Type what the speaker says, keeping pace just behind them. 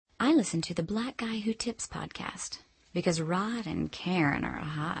I listen to the Black Guy Who Tips podcast because Rod and Karen are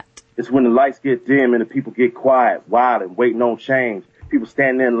hot. It's when the lights get dim and the people get quiet, wild and waiting on change. People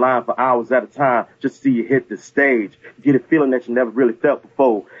standing in line for hours at a time just to see you hit the stage. You get a feeling that you never really felt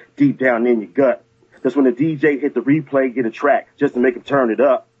before, deep down in your gut. That's when the DJ hit the replay, get a track just to make him turn it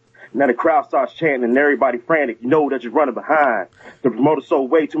up. Now the crowd starts chanting and everybody frantic. You know that you're running behind. The promoter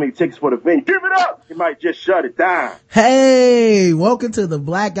sold way too many tickets for the venue. Give it up! He might just shut it down. Hey, welcome to the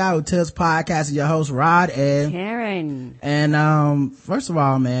Black Guy Who Tips podcast. Your host Rod and Karen. And first of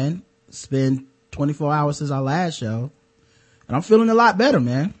all, man, it's been 24 hours since our last show, and I'm feeling a lot better,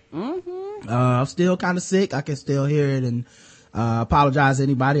 man. I'm still kind of sick. I can still hear it, and apologize to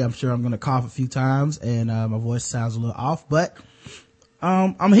anybody. I'm sure I'm gonna cough a few times, and my voice sounds a little off, but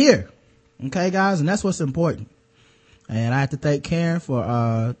I'm here. Okay, guys, and that's what's important. And I have to thank Karen for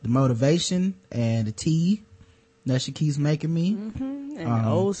the motivation and the tea that she keeps making me. And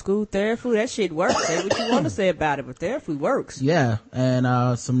old school therapy, that shit works. Say what you want to say about it, but therapy works. Yeah,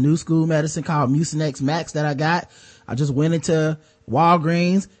 and some new school medicine called Mucinex Max that I got. I just went into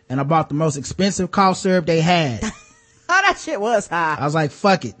Walgreens and I bought the most expensive cough syrup they had. Oh, that shit was high. I was like,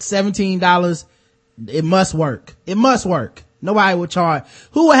 fuck it, $17. It must work. It must work. Nobody would charge.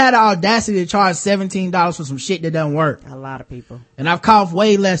 Who would have the audacity to charge $17 for some shit that doesn't work? A lot of people. And I've coughed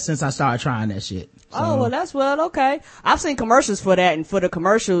way less since I started trying that shit. So. Oh, well, okay. I've seen commercials for that, and for the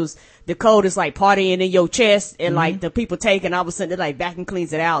commercials, the code is like partying in your chest, and like the people take, and all of a sudden it like vacuum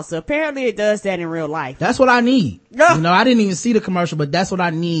cleans it out. So apparently it does that in real life. That's what I need. Yeah. You know, I didn't even see the commercial, but that's what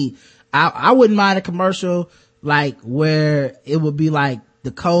I need. I wouldn't mind a commercial like where it would be like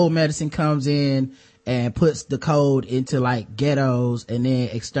the cold medicine comes in and puts the code into like ghettos and then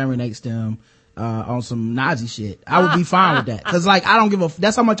exterminates them on some Nazi shit. I would be fine with that, cause like I don't give a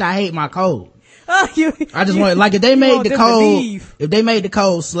that's how much I hate my code. I just want, like, if they made the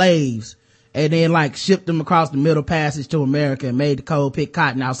code slaves and then like shipped them across the Middle Passage to America and made the code pick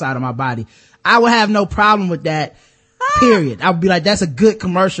cotton outside of my body, I would have no problem with that, period. I would be like, that's a good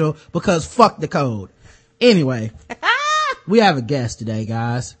commercial because fuck the code. Anyway, we have a guest today,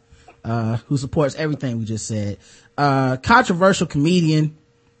 guys, who supports everything we just said. Controversial comedian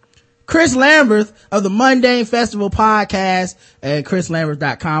Chris Lamberth of the Mundane Festival podcast and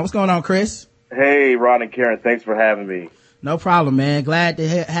chrislamberth.com. What's going on, Chris? Hey, Ron and Karen, thanks for having me. No problem, man. Glad to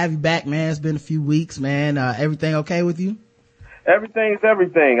have you back, man. It's been a few weeks, man. Everything okay with you? Everything's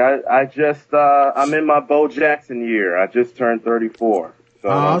everything. I just, I'm in my Bo Jackson year. I just turned 34. So,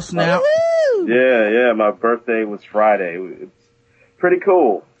 oh, snap. Yeah, my birthday was Friday. It's pretty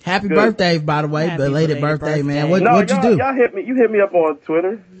cool. Happy birthday, by the way. Belated birthday, man. What'd you do? You hit me up on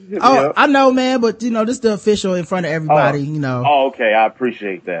Twitter. Oh, I know, man, but you know, this is the official in front of everybody, you know. Oh, okay. I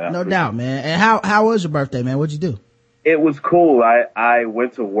appreciate that. No doubt, man. And how was your birthday, man? What'd you do? It was cool. I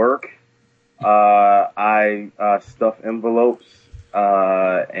went to work. I stuffed envelopes.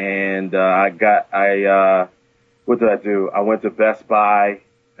 And what did I do? I went to Best Buy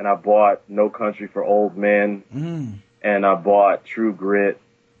and I bought No Country for Old Men. And I bought True Grit,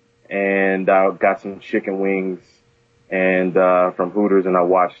 and I got some chicken wings and from Hooters, and I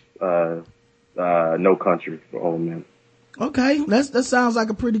watched No Country for Old Men. Okay, that sounds like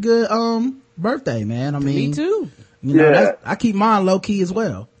a pretty good birthday, man. I mean, me too. You know, I keep mine low key as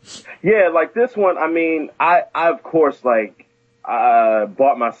well. Yeah, like this one. I mean, I of course like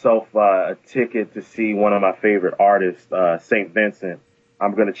bought myself a ticket to see one of my favorite artists, St. Vincent.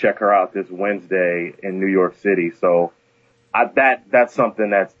 I'm going to check her out this Wednesday in New York City. So that's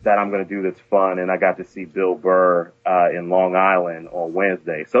something that I'm going to do that's fun. And I got to see Bill Burr in Long Island on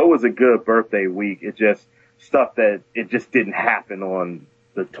Wednesday. So it was a good birthday week. It just stuff that it just didn't happen on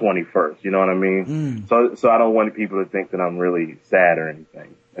the 21st. You know what I mean? So I don't want people to think that I'm really sad or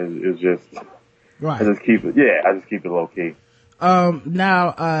anything. It's just, right. I just keep it low key.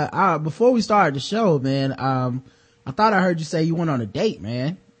 Now, before we started the show, man, I thought I heard you say you went on a date,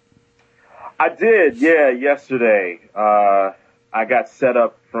 man. I did, yeah, yesterday. I got set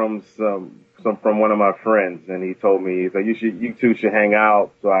up from one of my friends, and he told me, he's like, you two should hang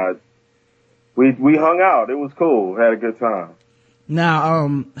out. So we hung out. It was cool. Had a good time.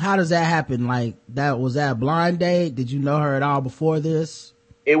 Now, how does that happen? Like, was that a blind date? Did you know her at all before this?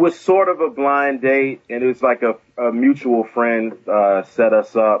 It was sort of a blind date, and it was like a mutual friend set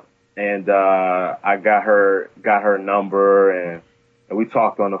us up. And I got her number, and we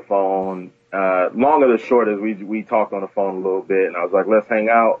talked on the phone. Long or the short is we talked on the phone a little bit, and I was like, let's hang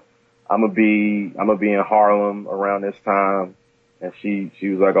out. I'm gonna be in Harlem around this time. And she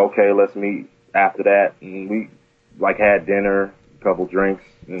was like, okay, let's meet after that. And we like had dinner, a couple drinks,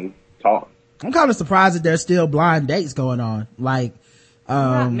 and talked. I'm kind of surprised that there's still blind dates going on. Like,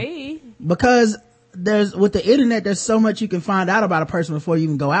 Not me. Because with the internet, there's so much you can find out about a person before you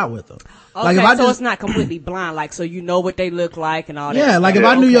even go out with them. Okay, like if so it's not completely blind, like, so you know what they look like and all that. Yeah, like if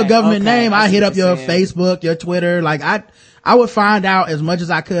I knew your government name, I hit up your Facebook, your Twitter, like I would find out as much as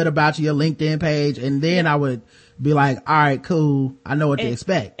I could about your LinkedIn page, and then I would be like, all right, cool, I know what to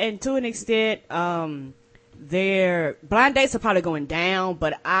expect. And to an extent, their blind dates are probably going down,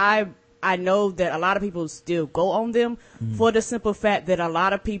 but I know that a lot of people still go on them for the simple fact that a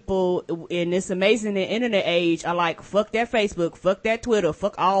lot of people in this amazing internet age are like, fuck that Facebook, fuck that Twitter,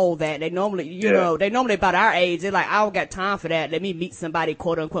 fuck all that. They normally, you know, they normally about our age. They're like, I don't got time for that. Let me meet somebody,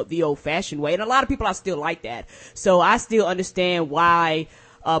 quote unquote, the old fashioned way. And a lot of people are still like that. So I still understand why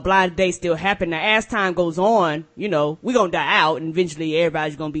blind dates still happen. Now, as time goes on, you know, we're going to die out and eventually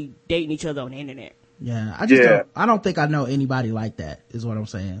everybody's going to be dating each other on the internet. Yeah. I don't think I know anybody like that is what I'm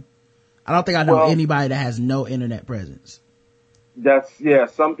saying. I don't think I know anybody that has no internet presence.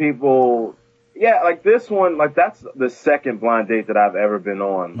 Some people, like this one, like that's the second blind date that I've ever been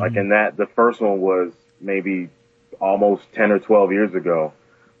on. Like, and the first one was maybe almost 10 or 12 years ago.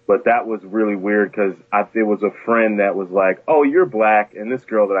 But that was really weird because it was a friend that was like, oh, you're black, and this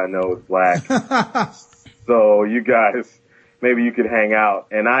girl that I know is black. So you guys, maybe you could hang out.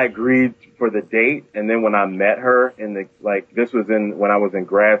 And I agreed for the date. And then when I met her this was when I was in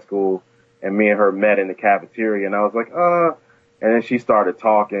grad school, and me and her met in the cafeteria, and I was like, and then she started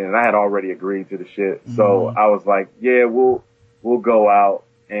talking, and I had already agreed to the shit. So I was like, yeah, we'll go out.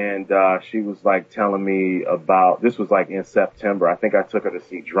 And, she was like telling me about, this was like in September. I think I took her to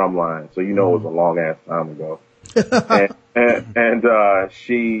see Drumline. So, you know, it was a long ass time ago. and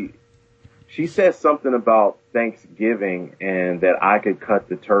she said something about Thanksgiving and that I could cut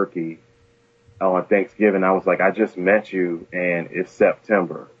the turkey on Thanksgiving. I was like, I just met you and it's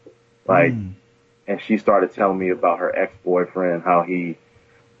September. Like, and she started telling me about her ex-boyfriend, how he,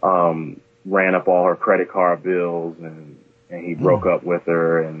 ran up all her credit card bills and he broke up with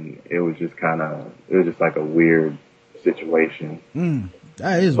her, and it was just like a weird situation.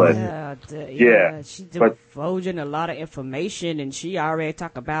 That is weird. She's divulging a lot of information, and she already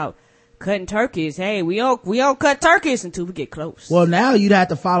talked about cutting turkeys. Hey, we don't cut turkeys until we get close. Well, now you'd have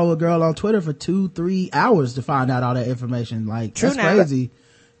to follow a girl on Twitter for 2-3 hours to find out all that information. Like, that's crazy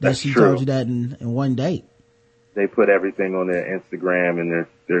that she told you that in one date. They put everything on their Instagram and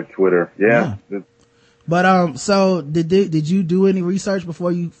their Twitter. Yeah. But, so did you do any research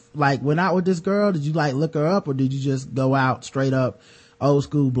before you, like, went out with this girl? Did you, like, look her up, or did you just go out straight up old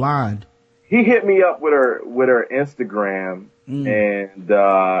school blind? He hit me up with her Instagram and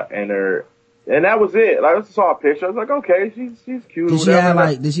that was it. Like, I just saw a picture. I was like, okay, she's cute.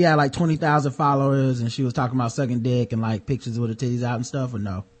 Did she have like 20,000 followers and she was talking about sucking dick and like pictures with her titties out and stuff, or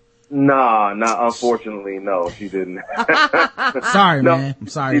no? Nah, unfortunately, no, she didn't. Sorry, man. I'm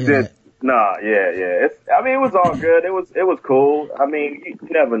sorry. She did. Nah, yeah. It was all good. It was cool. I mean, you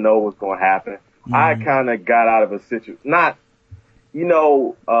never know what's going to happen. I kind of got out of a situation.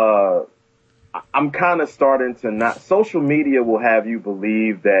 I'm kind of starting to not. Social media will have you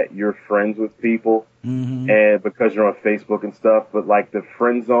believe that you're friends with people, and because you're on Facebook and stuff. But like the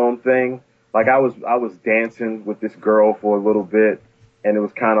friend zone thing, like I was dancing with this girl for a little bit, and it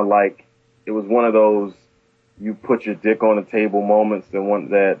was kind of like it was one of those you put your dick on the table moments, the one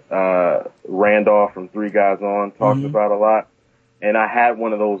that Randolph from 3 Guys On talks about a lot. And I had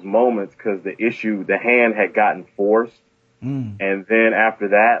one of those moments because the hand had gotten forced. And then after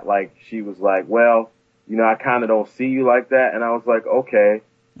that, like, she was like, well, I kind of don't see you like that. And I was like, okay.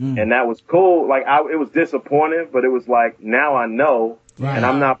 And that was cool. Like, it was disappointing, but it was like, now I know, and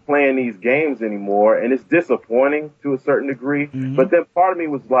I'm not playing these games anymore. And it's disappointing to a certain degree. But then part of me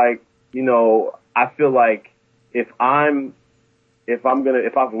was like, I feel like if I've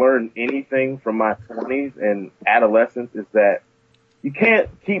learned anything from my 20s and adolescence, is that you can't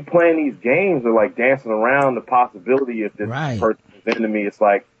keep playing these games or like dancing around the possibility if this person is into me. It's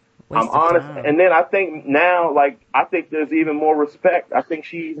like, I'm honest. And then I think now, I think there's even more respect. I think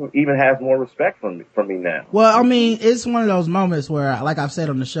she even has more respect for me now. Well, I mean, it's one of those moments where, like I've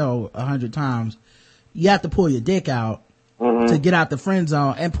said on the show 100 times, you have to pull your dick out to get out the friend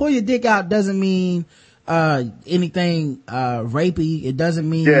zone. And pull your dick out doesn't mean anything rapey. It doesn't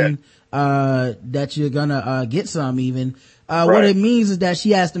mean that you're gonna get some even. What it means is that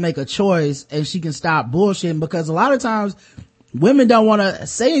she has to make a choice and she can stop bullshitting, because a lot of times women don't want to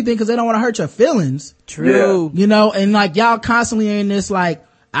say anything because they don't want to hurt your feelings. True. And like y'all constantly are in this like,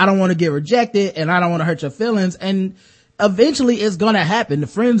 I don't want to get rejected and I don't want to hurt your feelings, and eventually it's gonna happen. The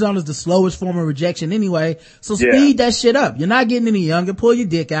friend zone is the slowest form of rejection anyway, so speed that shit up. You're not getting any younger. Pull your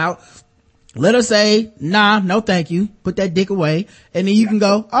dick out. let her say, nah, no thank you, put that dick away, and then you can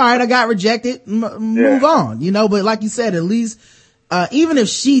go, all right, I got rejected, move on, you know. But like you said, at least even if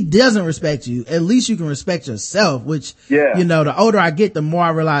she doesn't respect you, at least you can respect yourself, which you know, the older I get, the more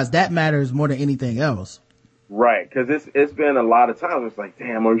I realize that matters more than anything else. Right, because it's been a lot of times it's like,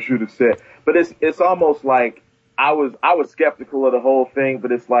 damn, I should have said. But it's almost like I was skeptical of the whole thing,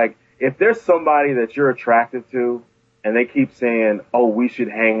 but it's like, if there's somebody that you're attracted to and they keep saying, oh, we should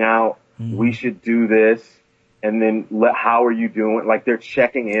hang out, we should do this, and then how are you doing? Like, they're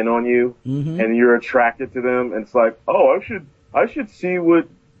checking in on you, and you're attracted to them, and it's like, oh, I should see what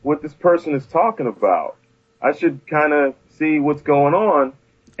this person is talking about. I should kind of see what's going on.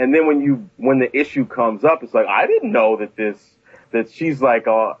 And then when the issue comes up, it's like, I didn't know that she's like,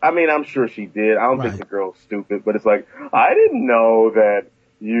 I mean, I'm sure she did. I don't think the girl's stupid, but it's like, I didn't know that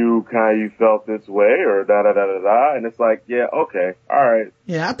you felt this way, or da-da-da-da-da. And it's like, yeah, okay, all right.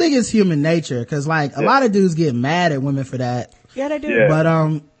 Yeah, I think it's human nature, cause like a lot of dudes get mad at women for that. Yeah, they do. Yeah. But,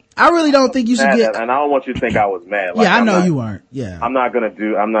 I really don't think you should get, and I don't want you to think I was mad. Like, yeah, I know you weren't. Yeah. I'm not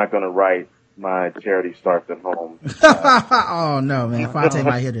gonna write my charity starts at home. Oh no, man. Fonte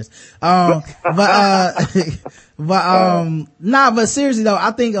might hear this. But seriously though,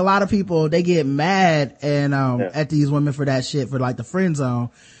 I think a lot of people, they get mad and, at these women for that shit, for like the friend zone.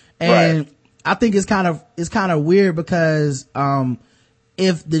 And I think it's kind of weird because,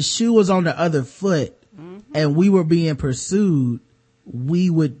 if the shoe was on the other foot and we were being pursued, we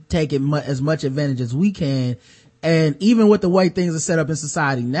would take it as much advantage as we can. And even with the way things are set up in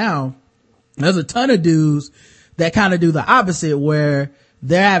society now, there's a ton of dudes that kind of do the opposite, where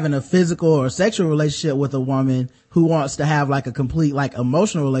they're having a physical or sexual relationship with a woman who wants to have like a complete like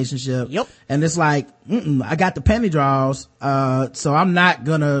emotional relationship. Yep. And it's like, I got the penny draws, so I'm not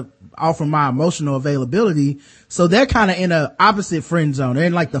gonna offer my emotional availability. So they're kind of in a opposite friend zone. They're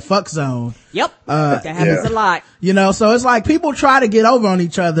in like the fuck zone. Yep. That happens a lot. You know, so it's like people try to get over on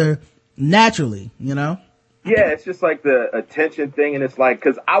each other naturally, you know? Yeah, it's just like the attention thing, and it's like,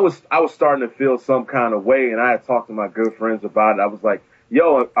 cause I was starting to feel some kind of way, and I had talked to my good friends about it. I was like,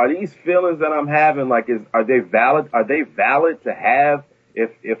 yo, are these feelings that I'm having, like, are they valid? Are they valid to have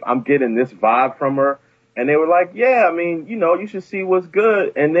if I'm getting this vibe from her? And they were like, yeah, I mean, you know, you should see what's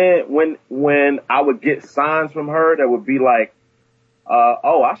good. And then when I would get signs from her that would be like,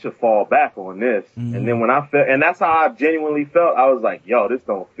 oh, I should fall back on this. And then when I felt, and that's how I genuinely felt, I was like, yo, this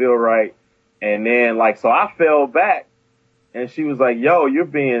don't feel right. And then like, so I fell back, and she was like, yo, you're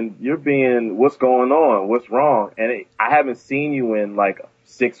being, what's going on? What's wrong? And I haven't seen you in like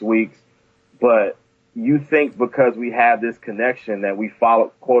 6 weeks, but you think because we have this connection that we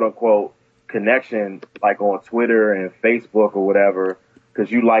follow, quote unquote, connection, like on Twitter and Facebook or whatever,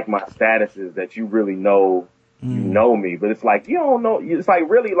 because you like my statuses, that you really know, you know me. But it's like, you don't know, it's like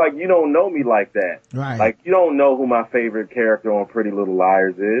really like you don't know me like that. Right. Like you don't know who my favorite character on Pretty Little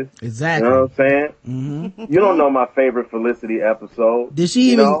Liars is. Exactly. You know what I'm saying? You don't know my favorite Felicity episode. Did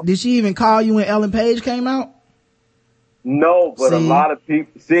she even call you when Ellen Page came out? No, but a lot of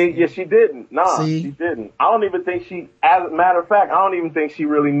people, yeah, she didn't. Nah, she didn't. I don't even think as a matter of fact, I don't even think she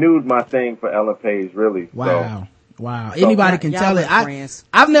really knew my thing for Ellen Page, really. Wow. So. Wow. Anybody can tell it.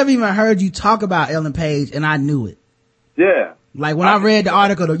 I've never even heard you talk about Ellen Page, and I knew it. Yeah. Like when I read the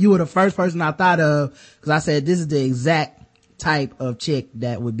article, you were the first person I thought of, because I said this is the exact type of chick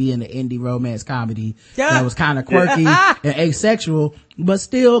that would be in the indie romance comedy that was kind of quirky and asexual, but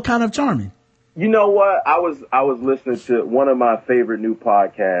still kind of charming. You know what? I was listening to one of my favorite new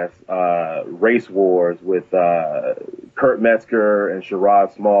podcasts, Race Wars, with Kurt Metzger and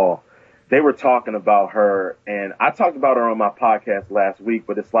Sherrod Small. They were talking about her, and I talked about her on my podcast last week,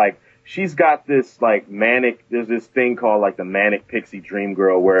 but it's like, she's got this like there's this thing called like the manic pixie dream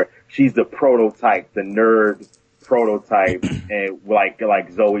girl, where she's the prototype, the nerd prototype, and like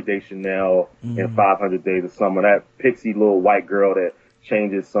Zooey Deschanel in 500 Days of Summer, that pixie little white girl that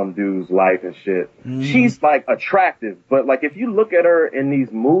changes some dude's life and shit. She's like attractive, but like if you look at her in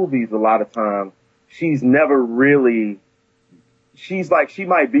these movies, a lot of times she's never really, she's like, she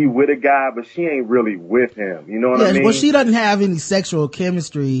might be with a guy, but she ain't really with him. You know what I mean? Well, she doesn't have any sexual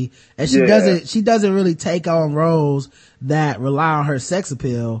chemistry, and she doesn't really take on roles that rely on her sex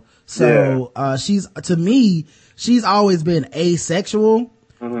appeal. So, to me, she's always been asexual,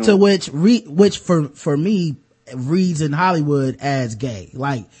 to which for me reads in Hollywood as gay.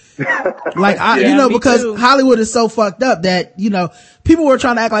 Because Hollywood is so fucked up that, you know, people were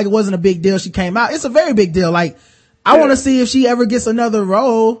trying to act like it wasn't a big deal she came out. It's a very big deal. Like, I want to see if she ever gets another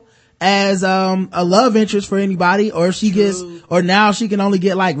role as a love interest for anybody, or if she gets, or now she can only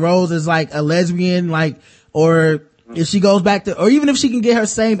get like roles as like a lesbian, like, or if she goes back to, or even if she can get her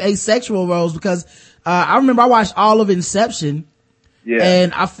same asexual roles, because, I remember I watched all of Inception. Yeah.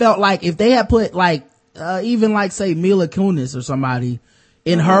 And I felt like if they had put like, even like say Mila Kunis or somebody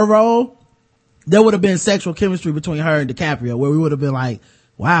in her role, there would have been sexual chemistry between her and DiCaprio, where we would have been like,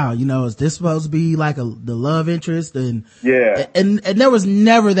 wow, you know, is this supposed to be like the love interest? And there was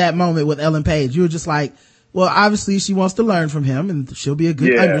never that moment with Ellen Page. You were just like, well, obviously she wants to learn from him and she'll be a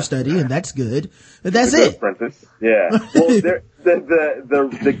good understudy, and that's good. But that's it. Apprentice. Yeah. Well,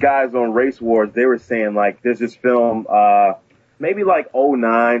 the guys on Race Wars, they were saying like there's this film, maybe like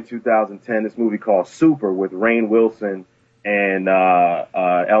 2009, 2010, this movie called Super with Rainn Wilson and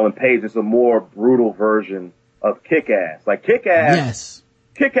Ellen Page. It's a more brutal version of Kick-Ass. Like Kick-Ass. Yes.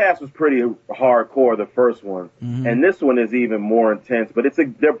 Kick-Ass was pretty hardcore, the first one. Mm-hmm. And this one is even more intense, but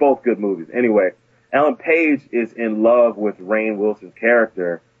they're both good movies. Anyway, Ellen Page is in love with Rainn Wilson's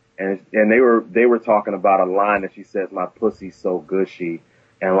character, and they were talking about a line that she says, "My pussy's so gushy,"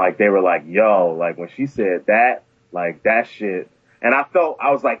 and like they were like, "Yo," like when she said that, like that shit, and I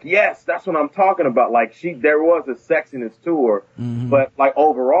was like, yes, that's what I'm talking about. Like there was a sexiness to her, but like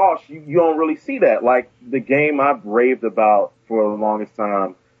overall, you don't really see that. Like the game I've raved about for the longest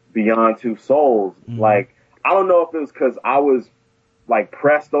time, Beyond Two Souls. Like I don't know if it was because I was like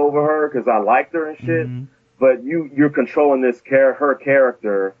pressed over her because I liked her and shit, but you're controlling her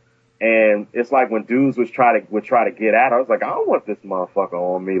character, and it's like when dudes would try to get at her, I was like, I don't want this motherfucker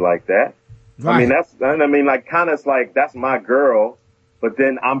on me like that. Right. I mean, like kind of like that's my girl, but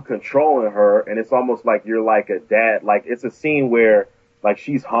then I'm controlling her, and it's almost like you're like a dad. Like it's a scene where like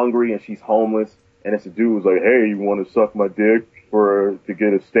she's hungry and she's homeless, and it's a dude who's like, "Hey, you want to suck my dick to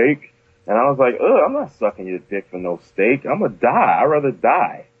get a steak?" And I was like, I'm not sucking your dick for no steak. I'm gonna die. I'd rather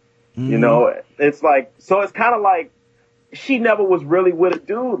die. You know, it's like, so it's kind of like she never was really with a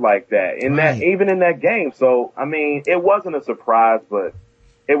dude like that even in that game. So, I mean, it wasn't a surprise, but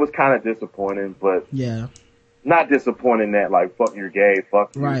it was kind of disappointing, but not disappointing that like, fuck, you're gay.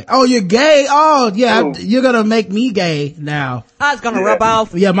 Fuck you. Right. Oh, you're gay. Oh, yeah. You're gonna make me gay now. I was gonna rub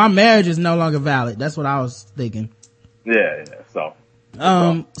off. Yeah. My marriage is no longer valid. That's what I was thinking. Yeah. So.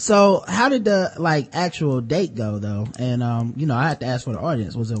 So how did the like actual date go though? And you know, I had to ask for the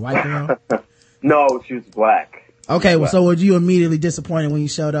audience. Was it a white girl? No, she was black. Okay, well, so were you immediately disappointed when you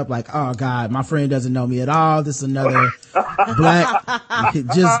showed up? Like, oh God, my friend doesn't know me at all. This is another black,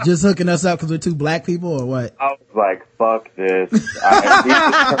 just hooking us up because we're two black people, or what? I was like, fuck this.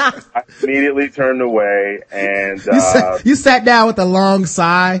 I immediately turned away, and you sat down with a long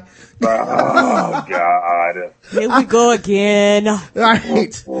sigh. Oh God. Here we go again.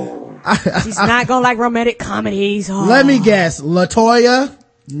 Right. She's not gonna like romantic comedies. Oh. Let me guess, LaToya?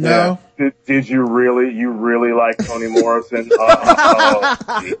 No. Yeah. Did you really like Toni Morrison?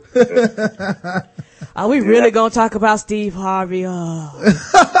 Are we really gonna talk about Steve Harvey? Oh,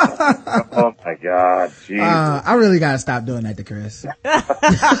 oh my God, Jesus. I really gotta stop doing that to Chris. The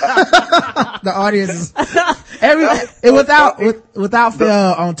audience is without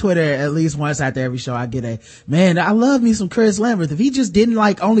fail on Twitter, at least once after every show I get man, I love me some Chris Lambert. If he just didn't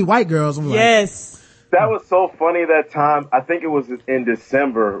like only white girls, I'm yes. That was so funny that time. I think it was in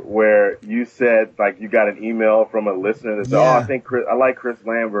December where you said, like, you got an email from a listener that said, I like Chris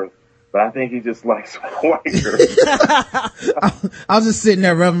Lambert, but I think he just likes white girls. I was just sitting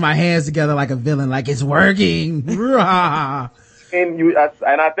there rubbing my hands together like a villain, like it's working. And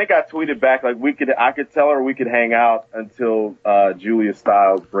I think I tweeted back, like, I could tell her we could hang out until, Julia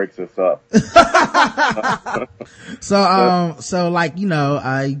Stiles breaks us up. So like, you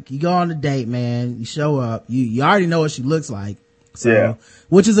know, you go on a date, man, you show up, you already know what she looks like. So,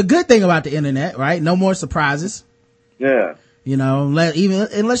 which is a good thing about the internet, right? No more surprises. Yeah. You know,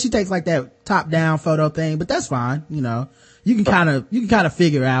 unless she takes like that top down photo thing, but that's fine. You know, you can kind of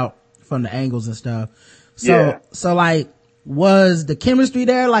figure out from the angles and stuff. So like, was the chemistry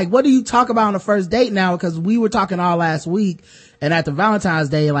there? Like, what do you talk about on the first date now? Because we were talking all last week, and at the Valentine's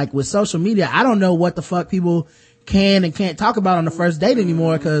Day, like with social media, I don't know what the fuck people can and can't talk about on the first date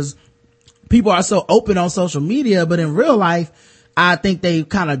anymore, because people are so open on social media, but in real life, I think they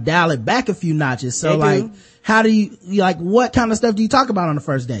kind of dial it back a few notches. So like, how do you like, what kind of stuff do you talk about on the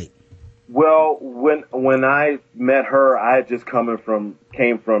first date? Well, when I met her, I had just came from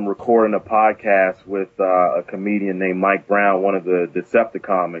recording a podcast with a comedian named Mike Brown, one of the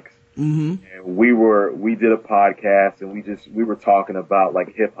Decepticomics. Mm-hmm. And we did a podcast, and we were talking about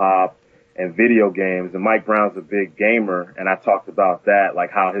like hip hop and video games. And Mike Brown's a big gamer, and I talked about that,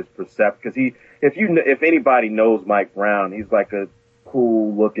 like how his perception, because if anybody knows Mike Brown, he's like a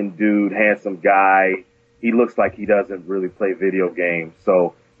cool looking dude, handsome guy. He looks like he doesn't really play video games.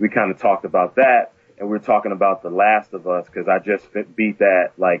 So we kind of talked about that. and we were talking about The Last of Us because I just beat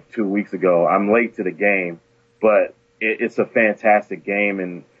that like 2 weeks ago. I'm late to the game, but it's a fantastic game,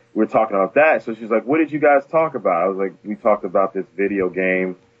 and we were talking about that. So she's like, what did you guys talk about? I was like, we talked about this video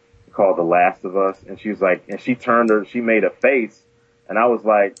game called The Last of Us. And she was like, and she made a face, and I was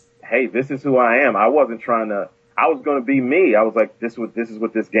like, hey, this is who I am. I was going to be me. I was like, this is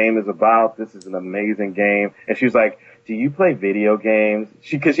what this game is about. This is an amazing game. And she was like, do you play video games?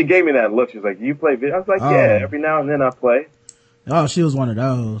 Cause she gave me that look. She was like, you play video? I was like, yeah, every now and then I play. Oh, she was one of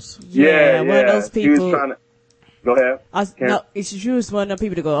those. Yeah, one of those people. She was trying to, go ahead. She was one of the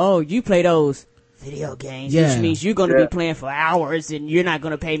people to go, oh, you play those video games, which means you're going to be playing for hours and you're not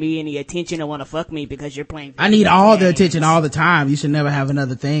going to pay me any attention or want to fuck me because you're playing video I need all games. the attention all the time. You should never have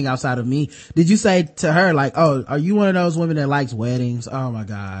another thing outside of me. Did you say to her, like, oh, are you one of those women that likes weddings? Oh my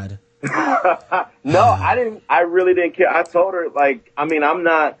God. No, I didn't. I really didn't care. I told her, like, I mean,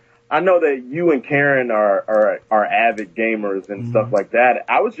 I know that you and Karen are avid gamers and stuff like that.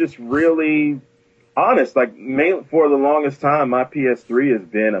 I was just really honest. Like, for the longest time, my PS3 has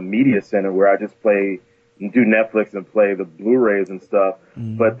been a media center where I just play and do Netflix and play the Blu-rays and stuff.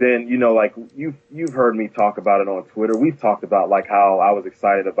 But then, you know, like you've heard me talk about it on Twitter. We've talked about like how I was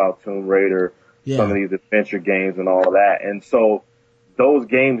excited about Tomb Raider, some of these adventure games and all that. And so those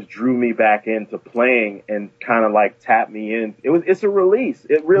games drew me back into playing and kind of like tapped me in. It's a release.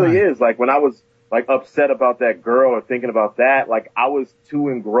 It really is. Like when I was like upset about that girl or thinking about that, like I was too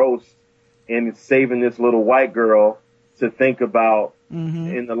engrossed in saving this little white girl to think about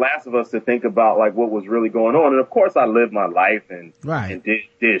in The Last of Us, to think about like what was really going on. And of course I lived my life and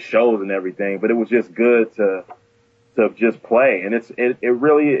did shows and everything, but it was just good to just play. And it's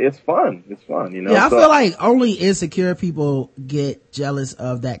fun. It's fun, you know? Yeah, I feel like only insecure people get jealous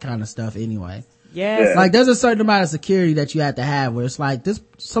of that kind of stuff anyway. Yes. Yeah. Like there's a certain amount of security that you have to have where it's like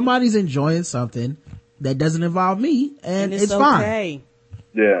somebody's enjoying something that doesn't involve me and it's fine. Okay.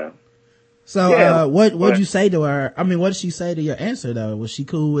 Yeah. So, what'd you say to her? I mean, what did she say to your answer though? Was she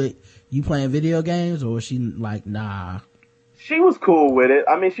cool with you playing video games, or was she like, nah? She was cool with it.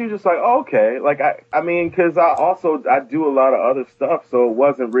 I mean, she was just like, oh, okay. Like, I mean, cause I do a lot of other stuff. So it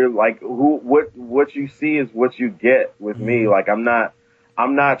wasn't really like what you see is what you get with me. Like, I'm not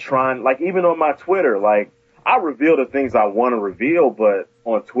trying, like, even on my Twitter, like, I reveal the things I want to reveal, but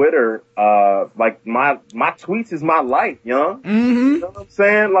on Twitter, like my tweets is my life, young. You know what I'm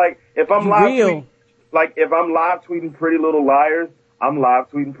saying? Like, if I'm live tweeting Pretty Little Liars, I'm live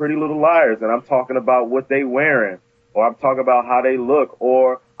tweeting Pretty Little Liars, and I'm talking about what they wearing, or I'm talking about how they look,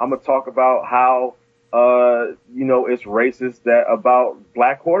 or I'm gonna talk about how, you know, it's racist about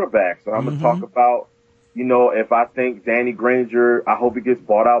black quarterbacks, or I'm gonna talk about, you know, if I think Danny Granger, I hope he gets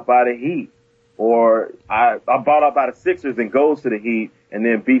bought out by the Heat. Or I bought out by the Sixers and goes to the Heat and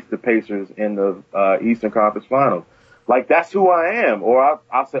then beats the Pacers in the Eastern Conference Finals. Like, that's who I am. Or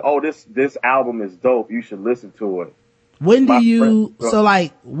I'll say, oh, this album is dope. You should listen to it. When do you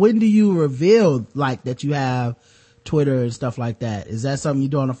reveal like that you have Twitter and stuff like that? Is that something you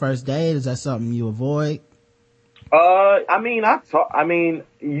do on the first date? Is that something you avoid? I mean,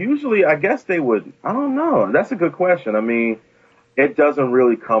 usually I guess they would. I don't know. That's a good question. I mean, it doesn't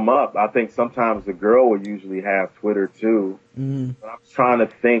really come up. I think sometimes the girl would usually have Twitter too. But I'm trying to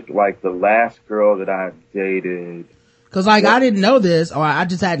think, like, the last girl that I dated. Cause like, I didn't know this, or I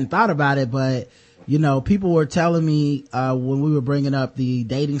just hadn't thought about it, but you know, people were telling me, when we were bringing up the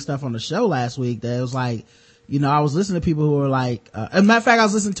dating stuff on the show last week, that it was like, you know, I was listening to people who were like, as a matter of fact, I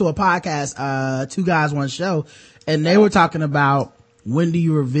was listening to a podcast, Two Guys, One Show, and they were talking about when do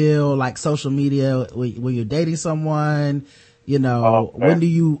you reveal like social media when you're dating someone. You know,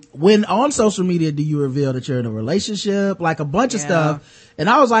 when on social media do you reveal that you're in a relationship, like a bunch of stuff. And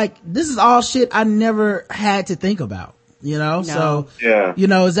I was like, this is all shit I never had to think about, you know? So, you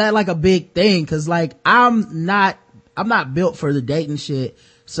know, is that like a big thing? Cause like, I'm not built for the dating shit.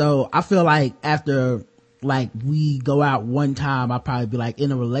 So I feel like after like we go out one time, I'll probably be like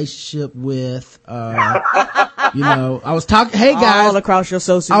in a relationship with, you know, I was talking, hey guys, all across your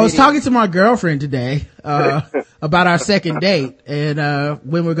social media. I was talking to my girlfriend today, about our second date and,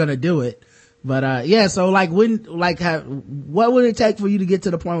 when we're going to do it. But, yeah, so like what would it take for you to get to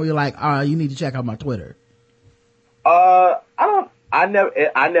the point where you're like, you need to check out my Twitter? I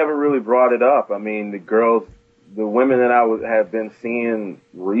never really brought it up. I mean, the women that I have been seeing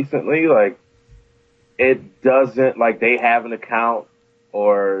recently, like, it doesn't, like, they have an account,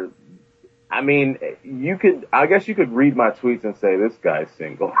 or, I mean, I guess you could read my tweets and say, this guy's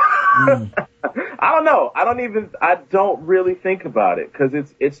single. I don't know. I don't really think about it, cause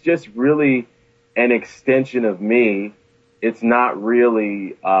it's just really an extension of me. It's not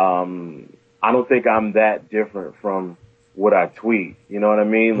really, I don't think I'm that different from what I tweet. You know what I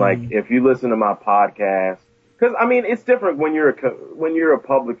mean? Like, if you listen to my podcast, cause I mean, it's different when you're a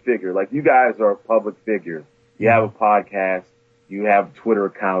public figure. Like, you guys are public figures. You have a podcast, you have Twitter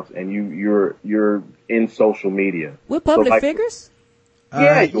accounts, and you're in social media. We're public figures?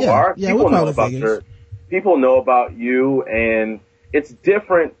 Yeah, you are. Yeah, we're public figures. People know about you, and it's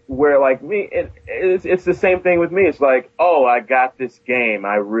different where, like, me, it's the same thing with me. It's like, oh, I got this game,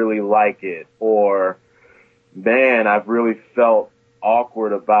 I really like it, or, man, I've really felt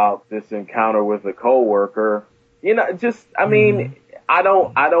awkward about this encounter with a coworker. You know, just, I mean, I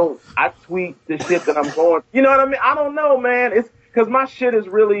tweet the shit that I'm going, you know what I mean? I don't know, man. It's cause my shit is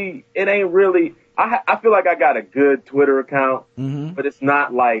really, it ain't really, I feel like I got a good Twitter account, but it's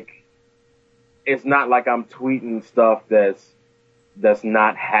not like I'm tweeting stuff that's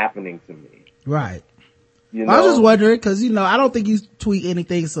not happening to me. Right. You know? I was just wondering, cause, you know, I don't think you tweet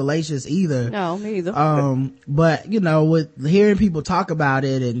anything salacious either. No, me either. But, you know, with hearing people talk about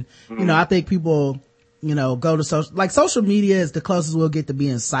it and, you know, I think people, you know, go to social media is the closest we'll get to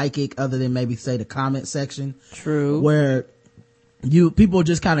being psychic, other than maybe say the comment section. True. Where people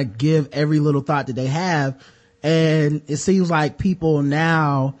just kind of give every little thought that they have. And it seems like people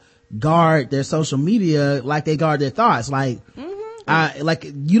now guard their social media like they guard their thoughts. Like, like,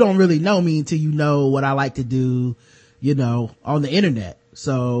 you don't really know me until you know what I like to do, you know, on the internet.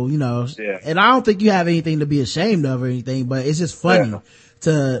 So, you know, and I don't think you have anything to be ashamed of or anything, but it's just funny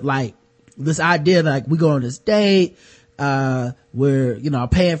to, like, this idea, like, we go on this date, we're, you know,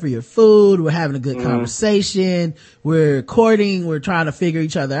 paying for your food, we're having a good conversation, we're courting, we're trying to figure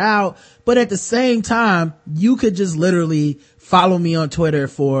each other out, but at the same time, you could just literally follow me on Twitter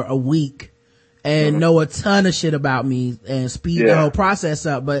for a week and know a ton of shit about me and speed the whole process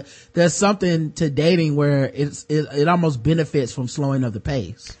up. But there's something to dating where it almost benefits from slowing up the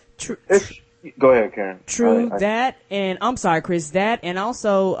pace. True. Go ahead, Karen. True. That, and I'm sorry, Chris, that, and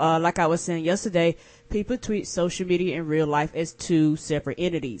also, like I was saying yesterday, people treat social media and real life as two separate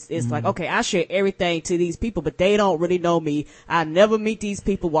entities. It's like, okay, I share everything to these people, but they don't really know me. I never meet these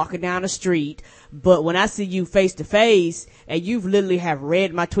people walking down the street. But when I see you face to face and you've literally have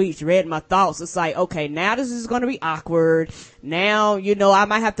read my tweets, read my thoughts, it's like, okay, now this is going to be awkward. Now, you know, I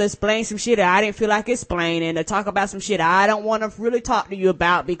might have to explain some shit that I didn't feel like explaining, or talk about some shit I don't want to really talk to you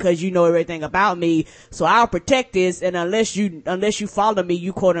about because you know everything about me. So I'll protect this. And unless you follow me,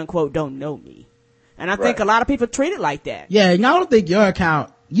 you quote unquote don't know me. And I think a lot of people treat it like that. Yeah, and I don't think your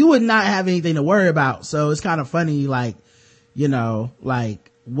account, you would not have anything to worry about. So it's kind of funny, like, you know, like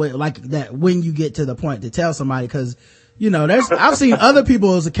that when you get to the point to tell somebody, cause, you know, I've seen other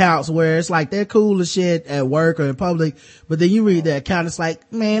people's accounts where it's like they're cool as shit at work or in public, but then you read their account, it's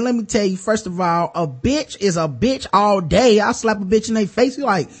like, man, let me tell you, first of all, a bitch is a bitch all day. I'll slap a bitch in their face. You're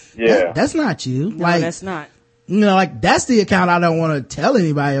like, that's not you. No, like, that's not. You know, like, that's the account I don't want to tell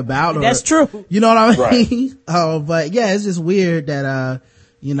anybody about. Or, that's true. You know what I mean? But yeah, it's just weird that,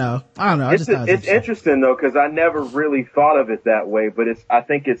 you know, I don't know. It's interesting though, cause I never really thought of it that way, but I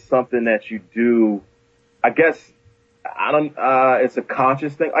think it's something that you do, I guess, it's a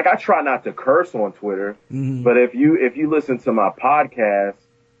conscious thing. Like, I try not to curse on Twitter, but if you listen to my podcast,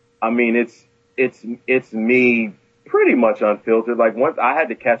 I mean, it's me pretty much unfiltered. Like, once I had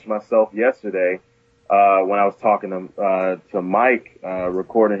to catch myself yesterday, when I was talking to Mike,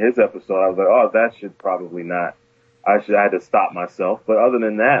 recording his episode, I was like, oh, that should probably not. I had to stop myself. But other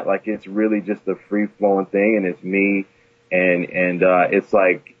than that, like, it's really just a free flowing thing, and it's me, and it's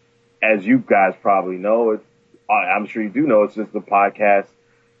like, as you guys probably know, I'm sure you do know, it's just the podcast.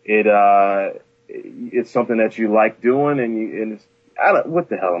 It's something that you like doing, and it's, what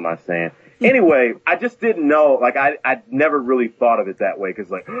the hell am I saying? Anyway, I just didn't know, like, I never really thought of it that way,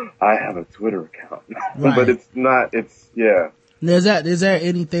 cause like, I have a Twitter account. But it's not, yeah. Is there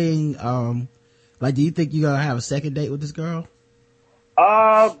anything, like, do you think you're gonna have a second date with this girl?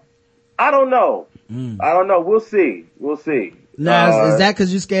 I don't know. I don't know. We'll see. Now, is that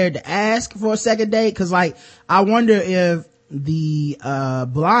cause you're scared to ask for a second date? Cause, like, I wonder if the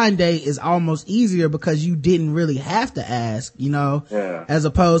blind date is almost easier because you didn't really have to ask, you know, as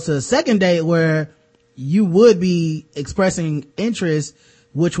opposed to a second date where you would be expressing interest,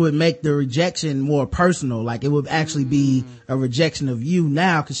 which would make the rejection more personal. Like, it would actually be a rejection of you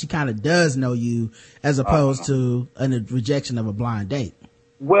now because she kind of does know you, as opposed to a rejection of a blind date.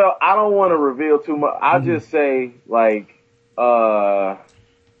 Well, I don't want to reveal too much. I'll just say, like,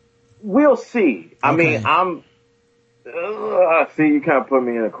 we'll see. I mean, see, you kind of put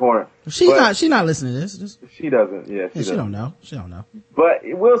me in a corner. She's not listening to this. She doesn't. Yeah, she don't know. She don't know. But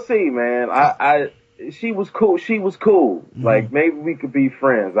we'll see, man. she was cool. She was cool. Like, maybe we could be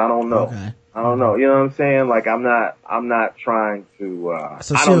friends. I don't know. Okay. I don't know. You know what I'm saying? Like, I'm not trying to,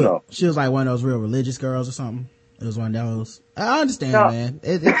 So I don't know. She was like one of those real religious girls or something? It was one of those. I understand, man.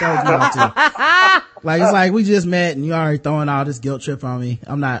 It throws me off too. Like, it's like we just met and you already throwing all this guilt trip on me.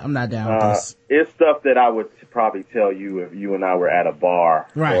 I'm not down with this. It's stuff that I would probably tell you if you and I were at a bar.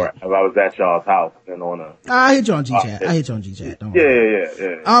 Right. Or if I was at y'all's house and on a. I hit you on G-Chat. Don't worry.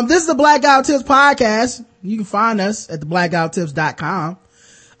 Yeah. This is the Blackout Tips podcast. You can find us at theblackouttips.com.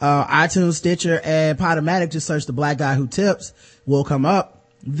 iTunes, Stitcher, and Podomatic. Just search the Black Guy Who Tips. Will come up.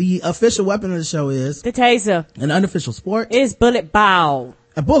 The official weapon of the show is the taser. An unofficial sport is bullet ball.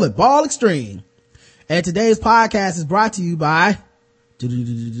 A bullet ball extreme. And today's podcast is brought to you by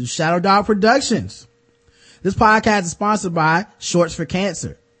Shadow Dog Productions. This podcast is sponsored by Shorts for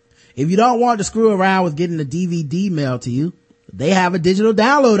Cancer. If you don't want to screw around with getting the DVD mailed to you, they have a digital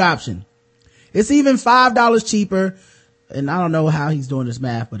download option. It's even $5 cheaper. And I don't know how he's doing this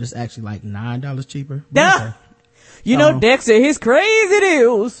math, but it's actually like $9 cheaper. Duh. You know, Dexter, his crazy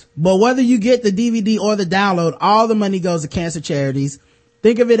deals. But whether you get the DVD or the download, all the money goes to cancer charities.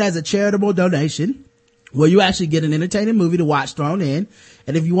 Think of it as a charitable donation where you actually get an entertaining movie to watch thrown in.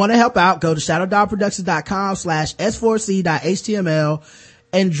 And if you want to help out, go to shadowdogproductions.com/s4c.html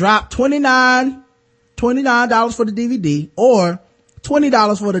and drop $29 for the DVD or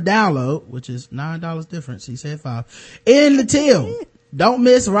 $20 for the download, which is $9 difference. He said $5 in the till. Don't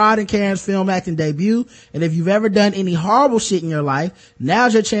miss Rod and Karen's film acting debut. And if you've ever done any horrible shit in your life,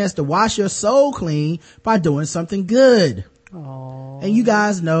 now's your chance to wash your soul clean by doing something good. Aww. And you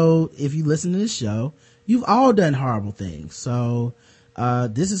guys know, if you listen to this show, you've all done horrible things. So,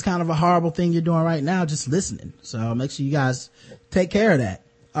 this is kind of a horrible thing you're doing right now, just listening. So make sure you guys take care of that.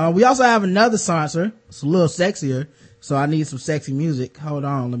 We also have another sponsor. It's a little sexier. So I need some sexy music. Hold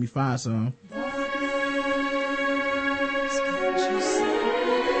on. Let me find some.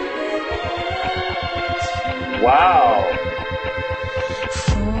 Wow.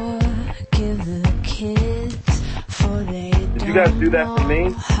 Forgive the kids, for they Did you guys do that for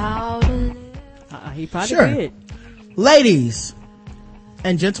me? how to live. He probably Sure. did. Ladies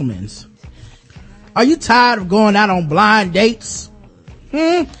and gentlemen, are you tired of going out on blind dates?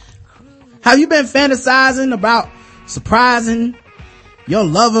 Have you been fantasizing about surprising your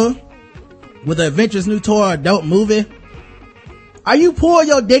lover with an adventurous new toy or adult movie? Are you pulling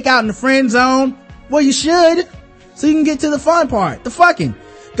your dick out in the friend zone? Well, you should, so you can get to the fun part, the fucking.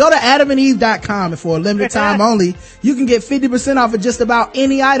 Go to adamandeve.com and for a limited time only, you can get 50% off of just about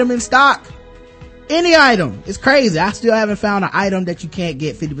any item in stock. Any item. It's crazy. I still haven't found an item that you can't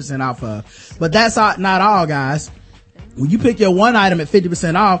get 50% off of. But that's not all, guys. When you pick your one item at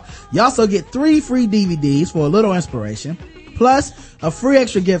 50% off, you also get 3 free DVDs for a little inspiration, plus a free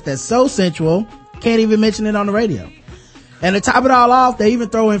extra gift that's so sensual, can't even mention it on the radio. And to top it all off, they even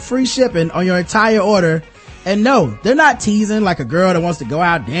throw in free shipping on your entire order. And no, they're not teasing like a girl that wants to go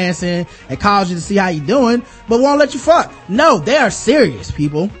out dancing and calls you to see how you doing, but won't let you fuck. No, they are serious,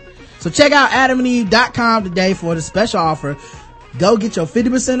 people. So check out adamandeve.com today for the special offer. Go get your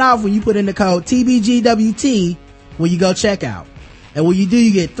 50% off when you put in the code TBGWT when you go check out. And when you do,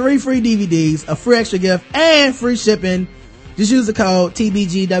 you get 3 free DVDs, a free extra gift, and free shipping. Just use the code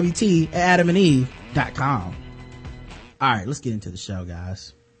TBGWT at adamandeve.com. All right, let's get into the show,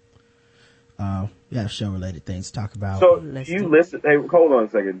 guys. We have show related things to talk about. So, do you listen? Hey, hold on a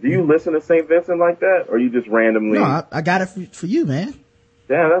second. Do you listen to St. Vincent like that, or you just randomly? No, I got it for you, man.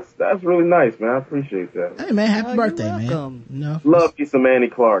 Yeah, that's really nice, man. I appreciate that. Hey, man, happy birthday, you're man. welcome. You know, Love you some Annie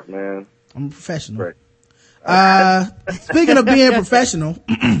Clark, man. I'm a professional. Great. Speaking of being professional,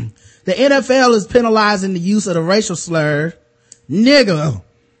 the NFL is penalizing the use of the racial slur, nigga.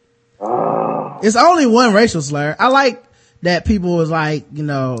 Oh. It's only one racial slur. I like that people was like, you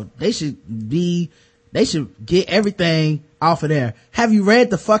know, they should get everything off of there. Have you read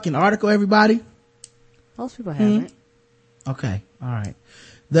the fucking article, everybody? Most people haven't. Okay. All right.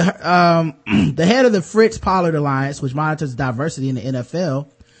 The head of the Fritz Pollard Alliance, which monitors diversity in the NFL,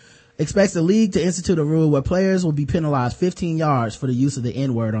 expects the league to institute a rule where players will be penalized 15 yards for the use of the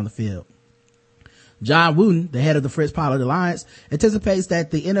N-word on the field. John Wooten, the head of the Fritz Pollard Alliance, anticipates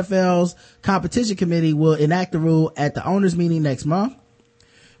that the NFL's competition committee will enact the rule at the owners' meeting next month.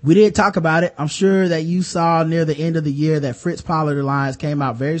 We did talk about it. I'm sure that you saw near the end of the year that Fritz Pollard Alliance came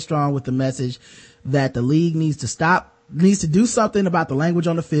out very strong with the message that the league needs to do something about the language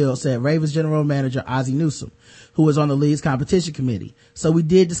on the field, said Ravens general manager Ozzie Newsome, who was on the league's competition committee. So we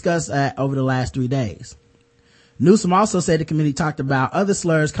did discuss that over the last 3 days. Newsome also said the committee talked about other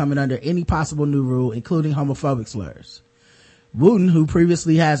slurs coming under any possible new rule, including homophobic slurs. Wooten, who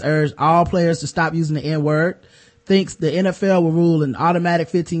previously has urged all players to stop using the N-word, thinks the NFL will rule an automatic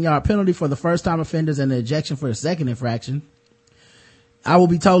 15-yard penalty for the first-time offenders and an ejection for the second infraction. I will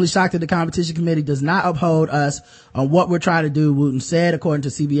be totally shocked that the competition committee does not uphold us on what we're trying to do, Wooten said, according to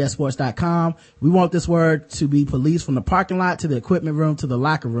CBSSports.com. We want this word to be policed from the parking lot to the equipment room to the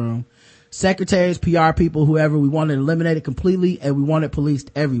locker room. Secretaries, PR people, whoever, we want it eliminated completely, and we want it policed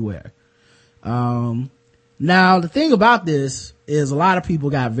everywhere. Now, the thing about this is a lot of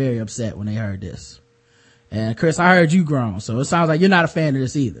people got very upset when they heard this. And Chris, I heard you groan, so it sounds like you're not a fan of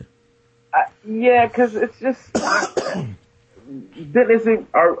this either. Yeah, because it's just...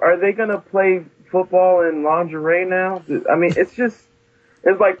 Are they gonna play football in lingerie now? I mean, it's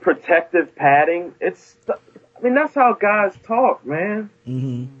like protective padding. That's how guys talk, man.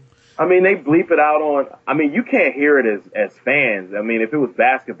 Mm-hmm. I mean, they bleep it out you can't hear it as fans. I mean, if it was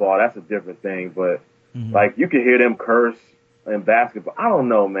basketball, that's a different thing, but like you can hear them curse in basketball. I don't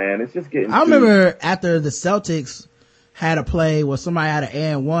know, man. It's just getting remember after the Celtics had a play where somebody had an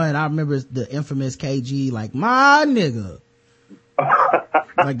and one, I remember the infamous KG, like, my nigga.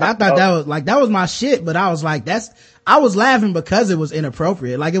 Like I thought that was my shit, but I was like, I was laughing because it was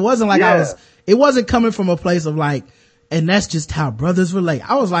inappropriate. Like it wasn't like it wasn't coming from a place of like, and that's just how brothers relate.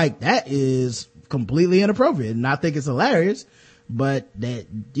 I was like, that is completely inappropriate, and I think it's hilarious, but that,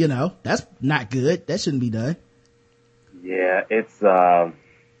 that's not good. That shouldn't be done. Yeah, it's I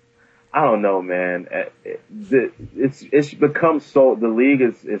don't know, man. It's become so, the league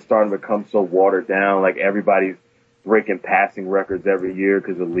is starting to become so watered down. Like everybody's breaking passing records every year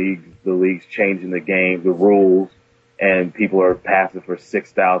because the league's changing the game, the rules, and people are passing for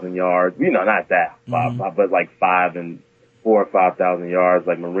 6,000 yards. Not that, but like 4,000 or 5,000 yards.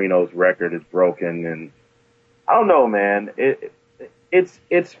 Like Marino's record is broken, and I don't know, man. It's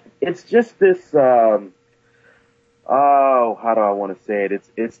just this. How do I want to say it?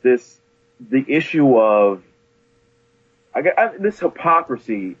 It's the issue of this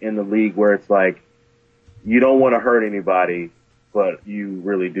hypocrisy in the league where it's like, you don't want to hurt anybody, but you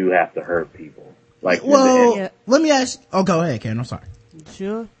really do have to hurt people. Like, let me ask. Oh, go ahead, Ken. I'm sorry.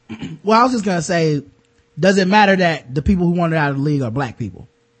 Sure. Well, I was just gonna say, does it matter that the people who wanted out of the league are black people?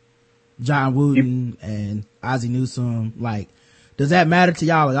 John Wooden and Ozzie Newsome. Like, does that matter to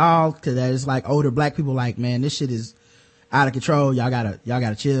y'all at all? Cause that it's like older black people like, man, this shit is out of control. Y'all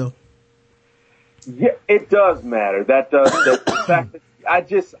gotta chill. Yeah, it does matter. That does. The fact that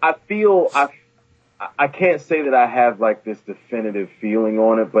I can't say that I have like this definitive feeling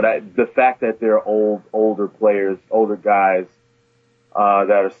on it, but the fact that there are older players, older guys, that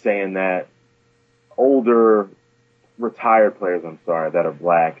are saying that, older retired players, that are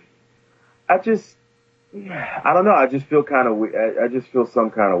black. I don't know. I just feel some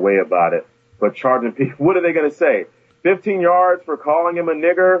kind of way about it. But charging people, what are they going to say? 15 yards for calling him a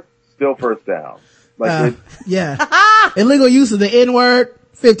nigger, still first down. Like, yeah. Illegal use of the N-word,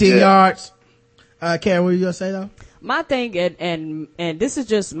 15 yards. Karen, what were you gonna say though? My thing, and this is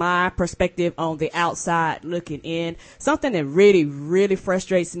just my perspective on the outside looking in, something that really, really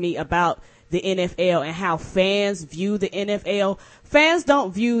frustrates me about the NFL and how fans view the NFL. Fans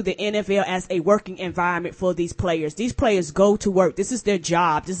don't view the NFL as a working environment for these players. These players go to work. This is their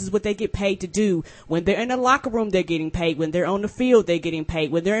job. This is what they get paid to do. When they're in the locker room, they're getting paid. When they're on the field, they're getting paid.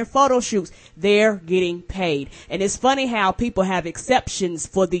 When they're in photo shoots, they're getting paid. And it's funny how people have exceptions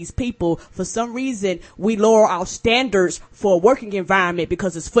for these people. For some reason, we lower our standards for a working environment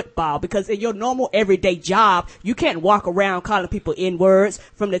because it's football. Because in your normal everyday job, you can't walk around calling people N-words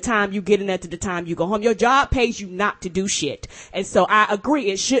from the time you get in there to the time you go home. Your job pays you not to do shit. And so I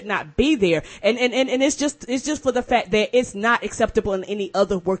agree, it should not be there. And it's just for the fact that it's not acceptable in any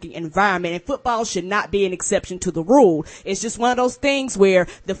other working environment. And football should not be an exception to the rule. It's just one of those things where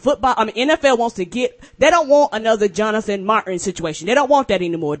NFL wants to they don't want another Jonathan Martin situation. They don't want that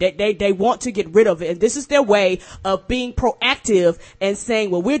anymore. They want to get rid of it. And this is their way of being proactive and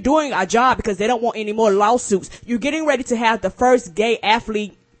saying, well, we're doing our job, because they don't want any more lawsuits. You're getting ready to have the first gay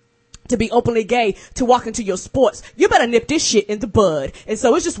athlete to be openly gay to walk into your sports. You better nip this shit in the bud. And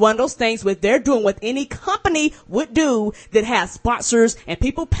so it's just one of those things where they're doing what any company would do that has sponsors and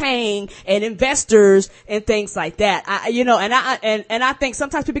people paying and investors and things like that. I think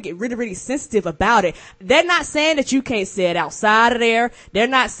sometimes people get really, really sensitive about it. They're not saying that you can't say it outside of there. They're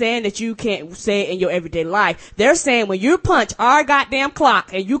not saying that you can't say it in your everyday life. They're saying when you punch our goddamn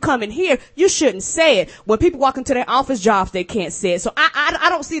clock and you come in here, you shouldn't say it. When people walk into their office jobs, they can't say it. So I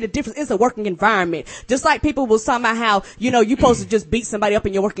don't see the difference. it's a working environment. Just like people will somehow, you're supposed to just beat somebody up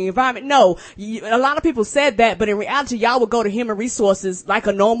in your working environment. No, a lot of people said that, but in reality, y'all would go to human resources like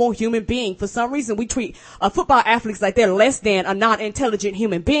a normal human being. For some reason, we treat football athletes like they're less than a non-intelligent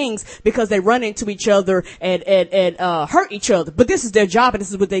human beings because they run into each other and hurt each other. But this is their job and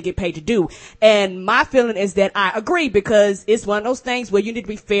this is what they get paid to do. And my feeling is that I agree, because it's one of those things where you need to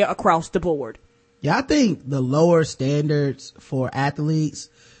be fair across the board. Yeah, I think the lower standards for athletes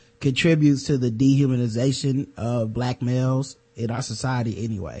contributes to the dehumanization of black males in our society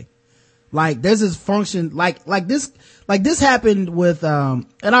anyway. Like, there's this function, like this happened with, and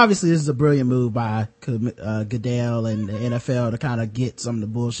obviously this is a brilliant move by Goodell and the NFL to kind of get some of the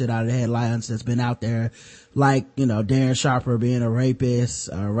bullshit out of the headlines that's been out there. Like, Darren Sharper being a rapist,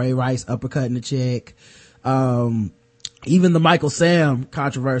 Ray Rice uppercutting the chick. Even the Michael Sam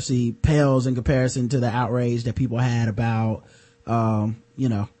controversy pales in comparison to the outrage that people had about,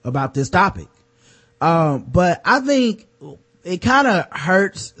 about this topic. But I think it kind of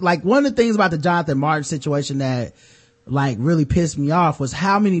hurts. Like, one of the things about the Jonathan Martin situation that like really pissed me off was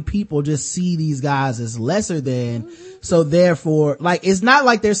how many people just see these guys as lesser than. So therefore, like, it's not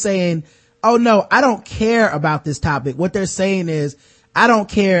like they're saying, oh no, I don't care about this topic. What they're saying is, I don't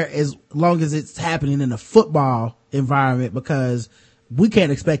care as long as it's happening in a football environment, because we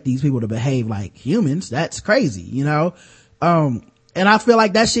can't expect these people to behave like humans. That's crazy, and I feel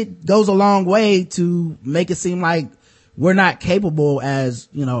like that shit goes a long way to make it seem like we're not capable as,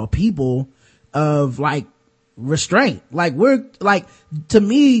 people of like restraint. Like, we're like, to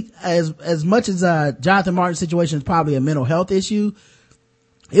me, as much as Jonathan Martin's situation is probably a mental health issue,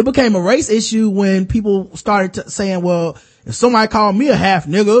 it became a race issue when people started saying, well, if somebody called me a half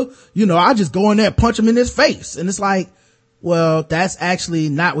nigga, I just go in there and punch him in his face. And it's like, well, that's actually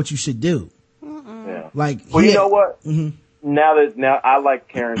not what you should do. Yeah. Like, well, you know what? Mm-hmm. Now I like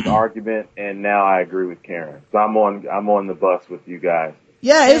Karen's argument, and now I agree with Karen. So I'm on the bus with you guys.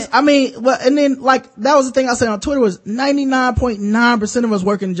 Yeah, and then like, that was the thing I said on Twitter was 99.9% of us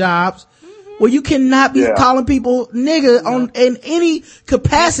working jobs where you cannot be calling people nigga in any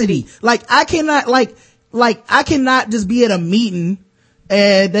capacity. Like, I cannot I cannot just be at a meeting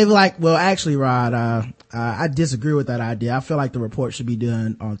and they be like, well, actually, Rod, I disagree with that idea. I feel like the report should be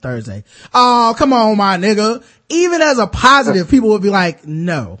done on Thursday. Oh, come on, my nigga. Even as a positive, people would be like,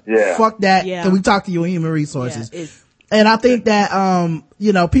 no, fuck that. Yeah. Can we talk to you in human resources? Yeah, and I think that,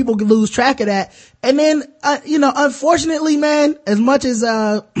 people can lose track of that. And then, unfortunately, man, as much as,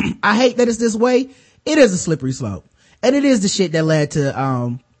 I hate that it's this way, it is a slippery slope. And it is the shit that led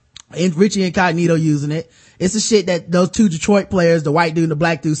to, Richie Incognito using it. It's the shit that those two Detroit players, the white dude and the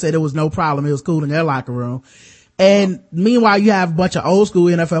black dude, said it was no problem. It was cool in their locker room. And meanwhile, you have a bunch of old school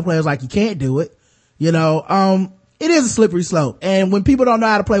NFL players like, you can't do it. It is a slippery slope. And when people don't know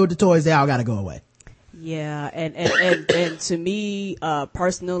how to play with the toys, they all gotta go away. Yeah, and to me,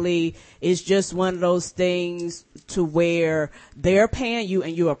 personally, it's just one of those things to where they're paying you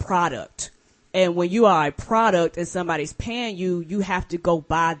and you're a product. And when you are a product and somebody's paying you, you have to go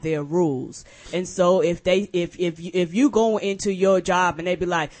by their rules. And so if you go into your job and they be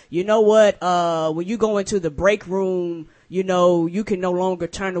like, you know what, when you go into the break room, you can no longer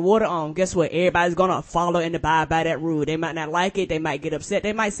turn the water on. Guess what? Everybody's gonna follow and abide by that rule. They might not like it. They might get upset.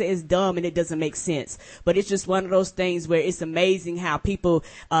 They might say it's dumb and it doesn't make sense. But it's just one of those things where it's amazing how people,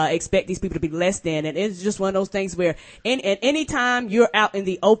 expect these people to be less than. And it's just one of those things where any time you're out in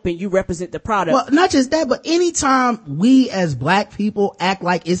the open, you represent the product. Well, not just that, but anytime we as black people act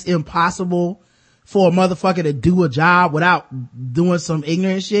like it's impossible for a motherfucker to do a job without doing some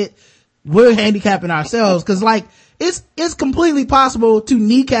ignorant shit, we're handicapping ourselves. Cause like, it's completely possible to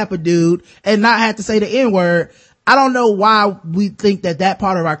kneecap a dude and not have to say the N-word. I don't know why we think that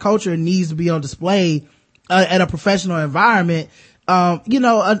part of our culture needs to be on display, at a professional environment.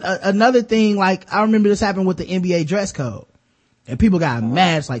 Another thing, like, I remember this happened with the NBA dress code and people got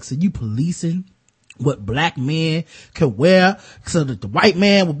mad. It's like, so you policing what black men can wear so that the white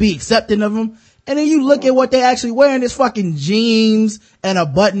man will be accepting of them? And then you look at what they actually wearing, is fucking jeans and a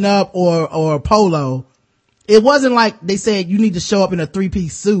button up or a polo. It wasn't like they said you need to show up in a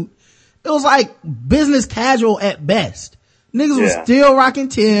 3-piece suit. It was like business casual at best. Niggas was still rocking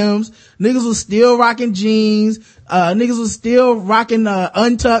Timbs. Niggas was still rocking jeans. Niggas was still rocking,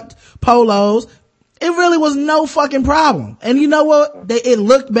 untucked polos. It really was no fucking problem. And you know what? It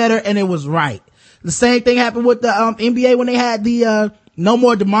looked better and it was right. The same thing happened with the, NBA when they had the, no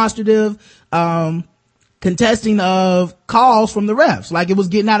more demonstrative, contesting of calls from the refs. Like, it was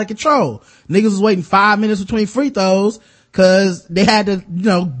getting out of control. Niggas was waiting 5 minutes between free throws cause they had to,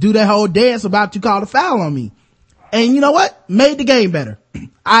 do that whole dance about you called a foul on me. And you know what? Made the game better.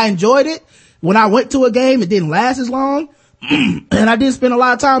 I enjoyed it. When I went to a game, it didn't last as long. And I did spend a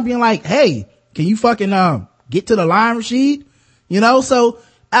lot of time being like, hey, can you fucking, get to the line, Rashid? So,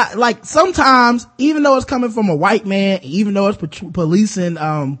 like sometimes, even though it's coming from a white man, even though it's policing,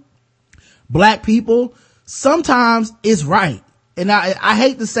 black people, sometimes it's right. And I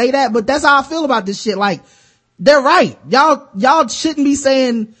hate to say that, but that's how I feel about this shit. Like, they're right. Y'all shouldn't be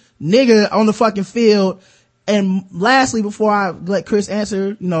saying nigga on the fucking field. And lastly, before I let Chris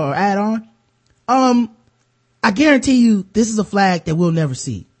answer, or add on, I guarantee you this is a flag that we'll never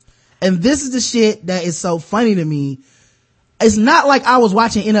see. And this is the shit that is so funny to me. It's not like I was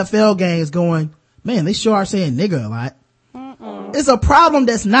watching NFL games going, man, they sure are saying nigga a lot. It's a problem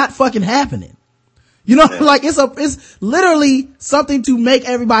that's not fucking happening. Like it's literally something to make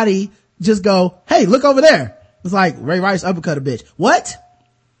everybody just go, hey, look over there. It's like Ray Rice uppercut a bitch. What?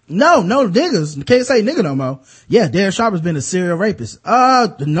 No niggas. Can't say nigga no more. Yeah, Darren Sharper's been a serial rapist.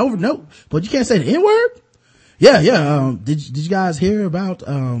 No, but you can't say the N-word? Yeah. Did you guys hear about,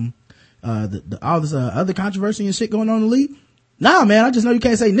 all this, other controversy and shit going on in the league? Nah, man, I just know you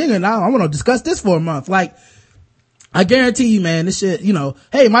can't say nigga. Now I want to discuss this for a month. Like, I guarantee you, man, this shit,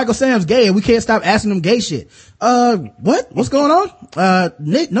 hey, Michael Sam's gay and we can't stop asking him gay shit. What's going on?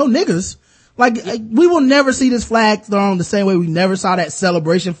 No niggas. Like, we will never see this flag thrown the same way we never saw that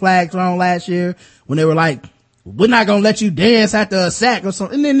celebration flag thrown last year when they were like, we're not gonna let you dance after a sack or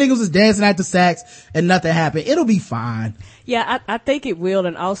something. And then niggas was dancing after sacks and nothing happened. It'll be fine. Yeah, I think it will.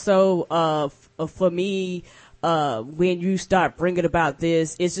 And also, for me, when you start bringing about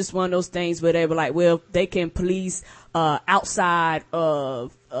this, it's just one of those things where they were like, well, they can police, outside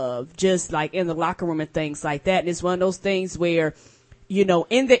of just like in the locker room and things like that. And it's one of those things where,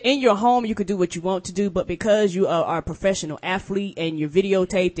 in your home, you could do what you want to do, but because you are a professional athlete and you're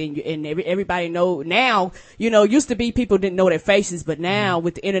videotaped and everybody know now, used to be people didn't know their faces, but now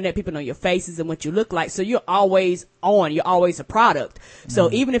with the internet, people know your faces and what you look like. So you're always on, you're always a product. So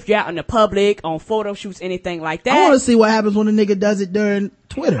even if you're out in the public, on photo shoots, anything like that. I want to see what happens when a nigga does it during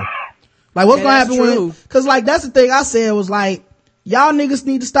Twitter. Like what's gonna happen cause like that's the thing I said was like, y'all niggas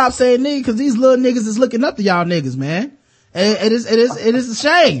need to stop saying nigga cause these little niggas is looking up to y'all niggas, man. It is a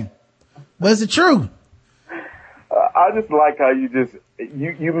shame, but it's the truth. I just like how you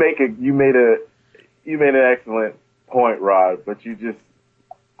made an excellent point, Rod, but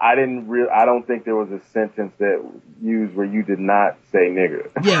I don't think there was a sentence that used where you did not say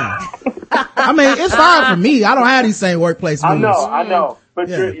nigger. Yeah. I mean, it's fine for me. I don't have these same workplace moves. I know. But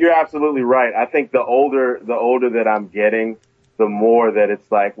you're absolutely right. I think the older that I'm getting, the more that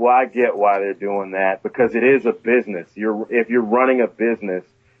it's like, well, I get why they're doing that because it is a business. If you're running a business,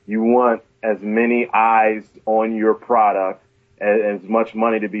 you want as many eyes on your product, as much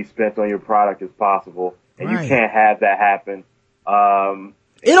money to be spent on your product as possible. And you can't have that happen. And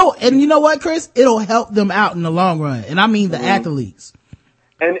you know what, Chris? It'll help them out in the long run. And I mean the athletes.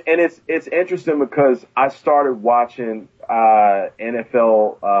 And it's interesting because I started watching,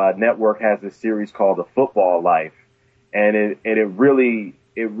 NFL, Network has this series called The Football Life. And it really,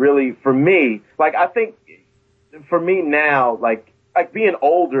 for me, like, I think for me now, like being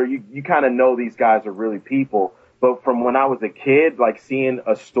older, you kind of know these guys are really people. But from when I was a kid, like seeing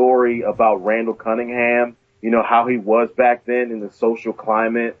a story about Randall Cunningham, how he was back then in the social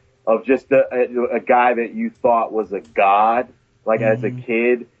climate of just a guy that you thought was a god, like as a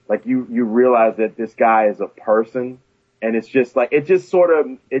kid, like you realize that this guy is a person. And it's just like, it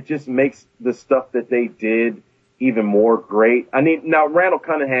just makes the stuff that they did even more great. I mean, now Randall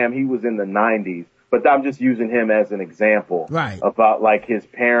Cunningham, he was in the 90s, but I'm just using him as an example about like his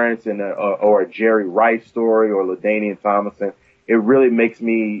parents and or a Jerry Rice story or LaDainian Tomlinson. It really makes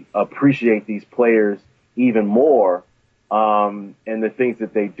me appreciate these players even more, and the things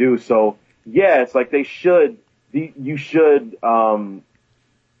that they do. So yeah, it's like you should,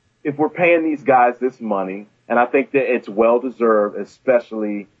 if we're paying these guys this money, and I think that it's well deserved,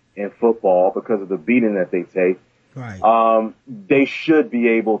 especially in football because of the beating that they take. Right. They should be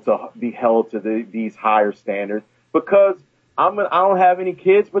able to be held to these higher standards because I don't have any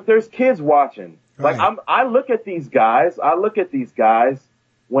kids, but there's kids watching. Right. Like I look at these guys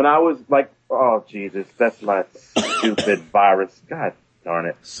when I was like, oh Jesus, that's my stupid virus. God darn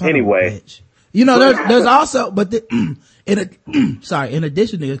it. Son anyway, there's also, but in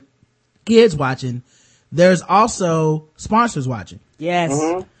addition to kids watching, there's also sponsors watching. Yes.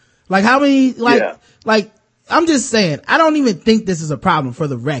 Mm-hmm. Like how many, like, I'm just saying, I don't even think this is a problem for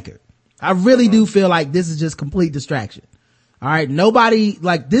the record. I really do feel like this is just complete distraction. All right. Nobody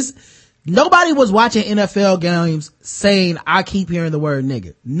was watching NFL games saying, I keep hearing the word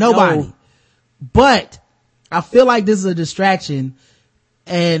nigga. Nobody. No. But I feel like this is a distraction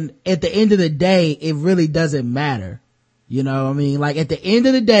And at the end of the day, it really doesn't matter. You know what I mean? Like at the end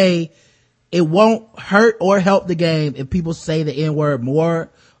of the day, it won't hurt or help the game if people say the N-word more,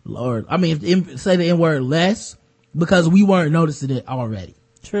 or, say the N-word less, because we weren't noticing it already.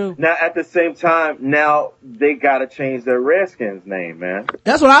 True. Now, at the same time, now they gotta change their Redskins name, man.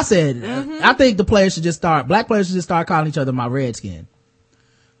 That's what I said. I think black players should just start calling each other my Redskin.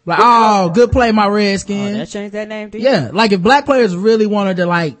 Like, oh, good play, my Redskin. Oh, that changed that name, dude? Yeah, like if black players really wanted to,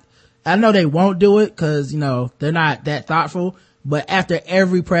 like, I know they won't do it because, you know, they're not that thoughtful, but after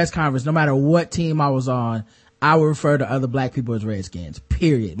every press conference, no matter what team I was on, I would refer to other black people as Redskins,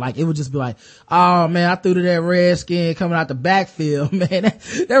 period. Like, it would just be like, oh man, I threw to that Redskin coming out the backfield, man.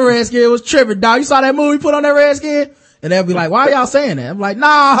 That Redskin was tripping, dog. You saw that movie put on that Redskin? And they'll be like, why are y'all saying that? I'm like,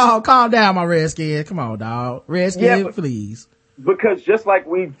 no, calm down, my Redskin. Come on, dog. Redskin, please. Because just like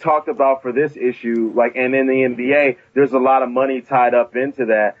we talked about for this issue, like, and in the NBA, there's a lot of money tied up into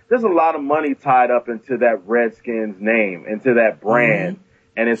that. There's a lot of money tied up into that Redskins name, into that brand.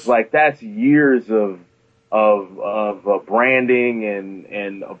 And it's like, that's years of branding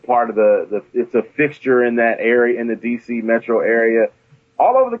and a part of it's a fixture in that area, in the DC metro area,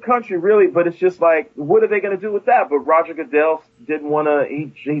 all over the country, really. But it's just like, what are they going to do with that? But Roger Goodell didn't want to,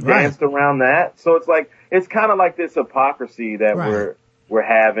 he danced around that. So it's like, it's kind of like this hypocrisy that we're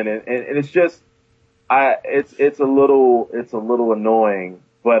having. And it's just, it's a little annoying,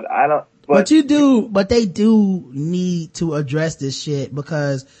 but I don't, but they do need to address this shit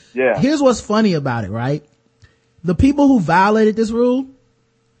because here's what's funny about it, right? The people who violated this rule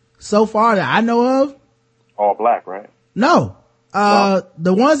so far that I know of, all black, right? No.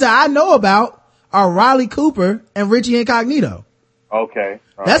 The ones that I know about are Riley Cooper and Richie Incognito. Okay.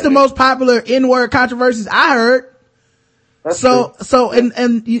 That's the most popular N-word controversies I heard. That's true.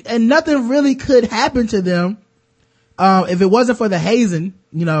 And nothing really could happen to them, if it wasn't for the hazing,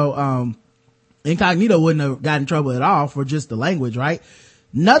 you know, Incognito wouldn't have gotten in trouble at all for just the language, right?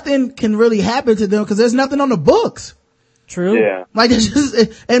 Nothing can really happen to them because there's nothing on the books. True. Yeah. Like, it's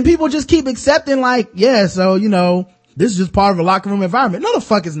just, and people just keep accepting, like, yeah, so, you know, this is just part of a locker room environment. No, the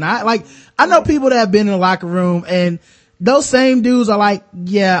fuck it's not. Like, I know people that have been in a locker room and those same dudes are like,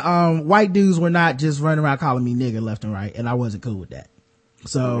 yeah, white dudes were not just running around calling me nigga left and right, and I wasn't cool with that.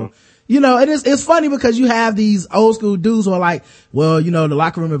 So, you know, it's funny because you have these old school dudes who are like, well, you know, the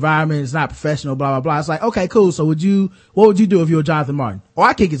locker room environment is not professional, blah, blah, blah. It's like, okay, cool. So what would you do if you were Jonathan Martin? Oh,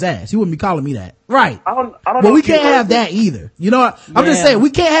 I kick his ass. He wouldn't be calling me that. Right. I don't but we can't have that either. You know, I'm just saying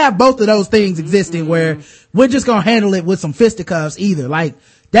we can't have both of those things existing where we're just going to handle it with some fisticuffs either.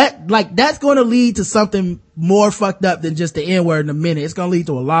 That's going to lead to something more fucked up than just the N-word in a minute. It's going to lead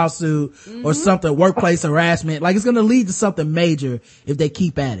to a lawsuit or something, workplace harassment. Like, it's going to lead to something major if they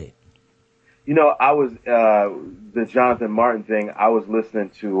keep at it. You know, I was, the Jonathan Martin thing, I was listening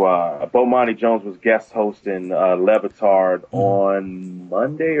to, Bomani Jones was guest hosting, Levitard on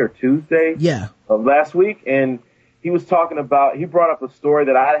Monday or Tuesday. Yeah. Of last week. And he was talking about, he brought up a story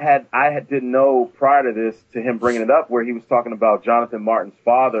that I didn't know prior to this, to him bringing it up, where he was talking about Jonathan Martin's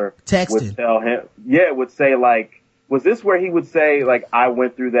father would tell him, would say like, was this where he would say like, I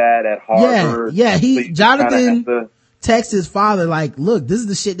went through that at Harvard? Yeah, Jonathan text his father like, look, this is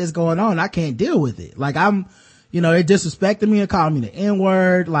the shit that's going on. I can't deal with it. Like, they're disrespecting me and calling me the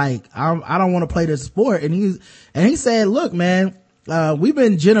N-word. Like, I don't want to play this sport. And he said, look, man, we've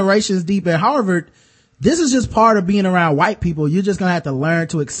been generations deep at Harvard. This is just part of being around white people. You're just going to have to learn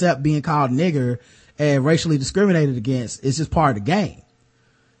to accept being called nigger and racially discriminated against. It's just part of the game.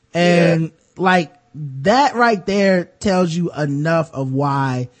 And like, that right there tells you enough of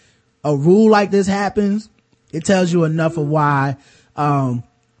why a rule like this happens. It tells you enough of why,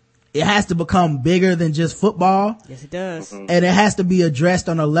 it has to become bigger than just football. Yes, it does. And it has to be addressed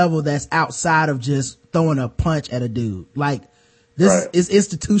on a level that's outside of just throwing a punch at a dude. Like, this is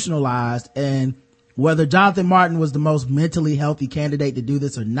institutionalized, and whether Jonathan Martin was the most mentally healthy candidate to do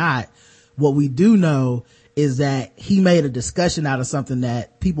this or not, what we do know is that he made a discussion out of something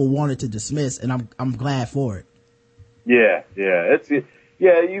that people wanted to dismiss, and I'm glad for it.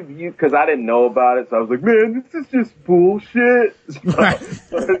 Cause I didn't know about it, so I was like, man, this is just bullshit.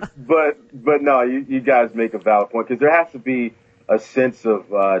 But no, you guys make a valid point, cause there has to be a sense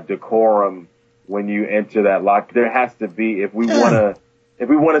of, decorum when you enter that lock. There has to be, if we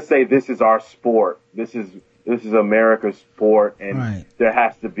wanna say this is our sport, this is America's sport, and there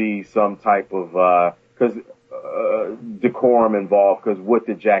has to be some type of, decorum involved, cause what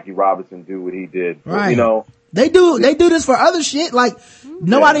did Jackie Robinson do what he did? You know? They do this for other shit. Like,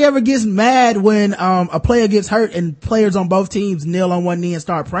 nobody ever gets mad when, a player gets hurt and players on both teams kneel on one knee and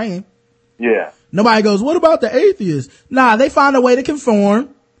start praying. Yeah. Nobody goes, what about the atheists? Nah, they find a way to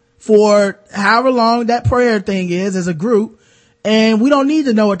conform for however long that prayer thing is as a group. And we don't need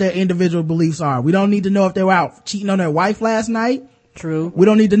to know what their individual beliefs are. We don't need to know if they were out cheating on their wife last night. True. We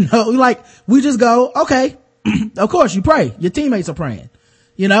don't need to know. Like, we just go, okay, of course you pray. Your teammates are praying,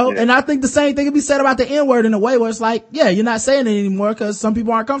 you know? Yeah. And I think the same thing can be said about the N-word in a way where it's like, yeah, you're not saying it anymore because some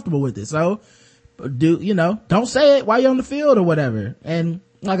people aren't comfortable with it. So don't say it while you're on the field or whatever. And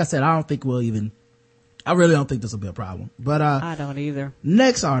like I said, I really don't think this will be a problem. But, I don't either.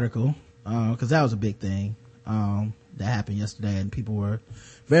 Next article, cause that was a big thing, that happened yesterday and people were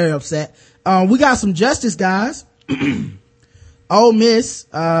very upset. We got some justice, guys. Ole Miss,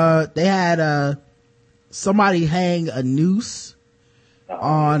 they had, somebody hang a noose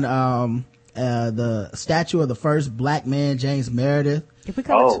on, the statue of the first black man, James Meredith. Did we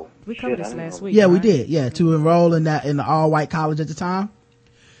cover this last week? Yeah, right? we did. Yeah, to enroll in the all-white college at the time.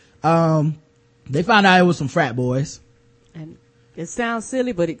 They found out it was some frat boys. And it sounds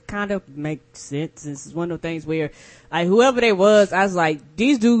silly, but it kind of makes sense. This is one of the things where, like, whoever they was, I was like,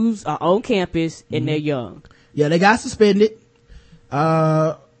 these dudes are on campus and they're young. Yeah, they got suspended.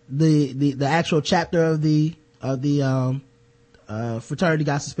 The actual chapter of the fraternity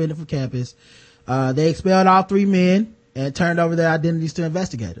got suspended from campus. They expelled all 3 men and turned over their identities to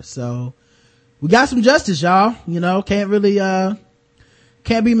investigators. So we got some justice, y'all. You know, can't be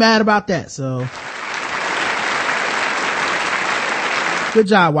mad about that. So good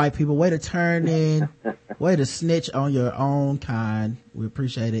job, white people. Way to turn in, way to snitch on your own kind. We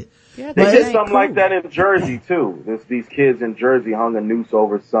appreciate it. Yeah, they did something like that in Jersey too. These kids in Jersey hung a noose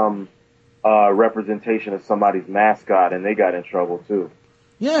over some representation of somebody's mascot and they got in trouble too.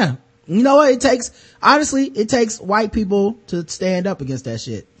 Yeah. You know what? It takes white people to stand up against that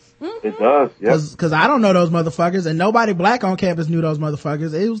shit. It does, yeah. Cause I don't know those motherfuckers and nobody black on campus knew those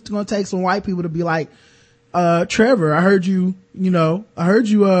motherfuckers. It was gonna take some white people to be like, Trevor, I heard you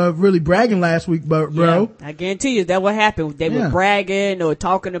really bragging last week, bro. Yeah, I guarantee you that what happened. They were bragging or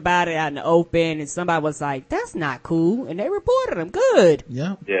talking about it out in the open and somebody was like, that's not cool. And they reported them. Good.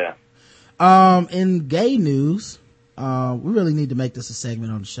 Yeah. Yeah. In gay news, we really need to make this a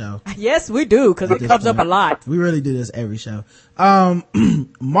segment on the show. Yes, we do, cause it comes up a lot. We really do this every show.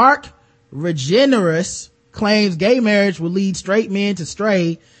 Mark Regeneris claims gay marriage will lead straight men to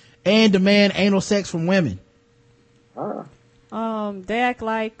stray and demand anal sex from women. They act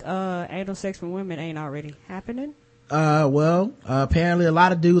like, anal sex from women ain't already happening. Apparently a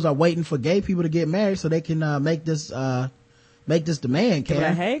lot of dudes are waiting for gay people to get married so they can, make this demand, Karen.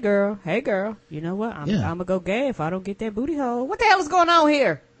 Like, hey girl, you know what? I'm gonna go gay if I don't get that booty hole. What the hell is going on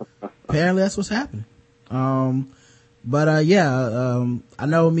here? Apparently that's what's happening. I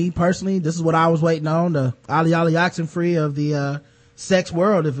know me personally, this is what I was waiting on, the Ali Oxenfree of the, sex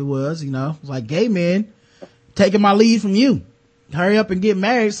world, if it was, you know. It's like, gay men taking my lead from you. Hurry up and get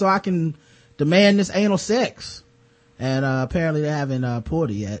married so I can demand this anal sex. And, apparently they haven't, pulled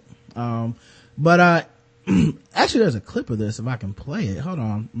it yet. Actually there's a clip of this if I can play it. Hold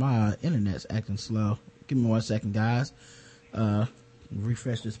on. My internet's acting slow. Give me 1 second, guys.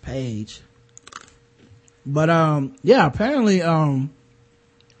 Refresh this page. Apparently,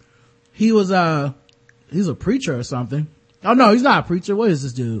 he's a preacher or something. Oh no, he's not a preacher. What is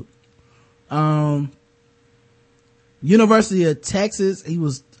this dude? University of Texas. He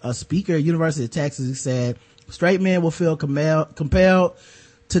was a speaker at University of Texas. He said straight men will feel compelled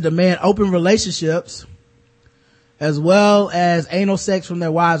to demand open relationships as well as anal sex from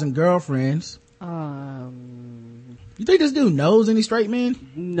their wives and girlfriends. You think this dude knows any straight men?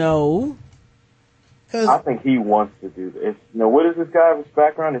 No. I think he wants to do this. Now, what is this guy's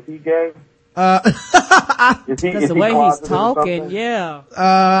background? Is he gay? Because the way he's talking, yeah.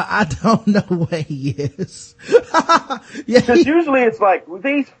 I don't know what he is. Because usually it's like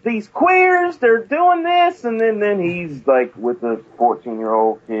these queers, they're doing this, and then he's like with a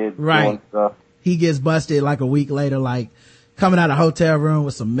 14-year-old kid doing stuff. He gets busted like a week later, like coming out of a hotel room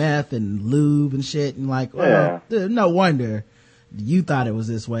with some meth and lube and shit, and like, no wonder you thought it was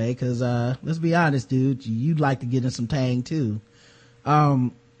this way. Because let's be honest, dude, you'd like to get in some tang too.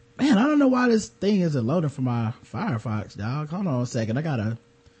 Man, I don't know why this thing isn't loading for my Firefox, dog. Hold on a second. Let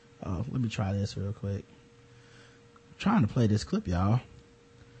me try this real quick. I'm trying to play this clip, y'all.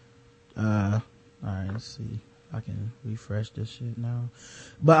 Alright, let's see. I can refresh this shit now.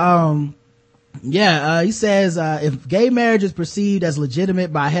 But, he says, if gay marriage is perceived as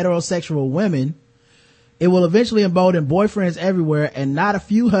legitimate by heterosexual women, it will eventually embolden boyfriends everywhere and not a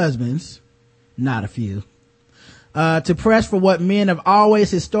few husbands, to press for what men have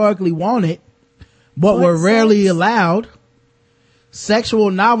always historically wanted, but were rarely allowed, sexual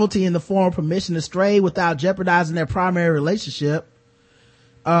novelty in the form of permission to stray without jeopardizing their primary relationship.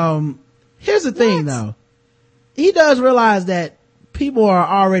 Here's the thing though. He does realize that people are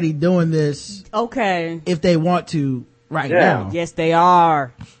already doing this. Okay. If they want to now. Yes, they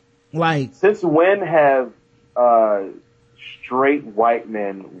are. Like, since when have straight white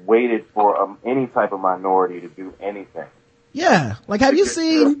men waited for any type of minority to do anything? Yeah. Like, have you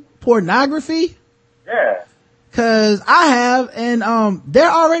seen pornography? Yeah. Cause I have, and they're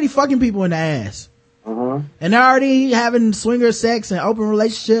already fucking people in the ass. Mm-hmm. And they're already having swinger sex and open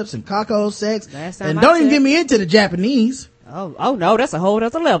relationships and cuckold sex. And don't even get me into the Japanese. Oh no, that's a whole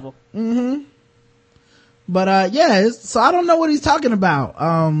other level. Mm-hmm. But so I don't know what he's talking about.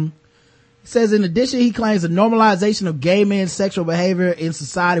 He says, in addition, he claims the normalization of gay men's sexual behavior in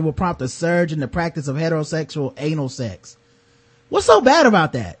society will prompt a surge in the practice of heterosexual anal sex. What's so bad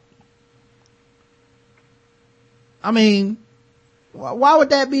about that? I mean, why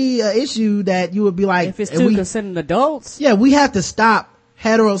would that be an issue that you would be like, if it's two consenting adults? Yeah, we have to stop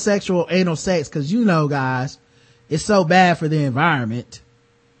heterosexual anal sex because, you know, guys, it's so bad for the environment.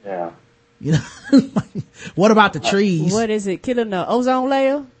 Yeah. You know, what about the trees? What is it? Killing the ozone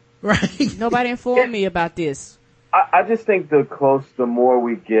layer? Right. Nobody informed me about this. I just think the more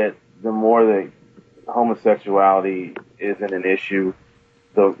we get, the more that homosexuality isn't an issue,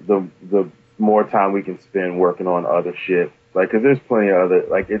 the more time we can spend working on other shit. Like, cause there's plenty of other,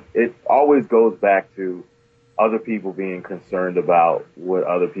 like, it always goes back to other people being concerned about what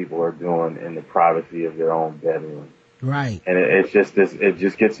other people are doing in the privacy of their own bedroom. Right. And it just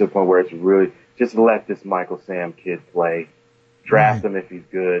gets to the point where it's really, just let this Michael Sam kid play. Draft him if he's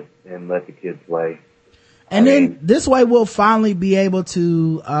good and let the kid play. And then this way we'll finally be able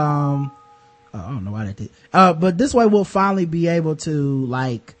to, I don't know why that did. But this way we'll finally be able to,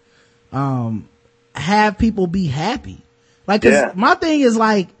 like, have people be happy. Like, cause my thing is,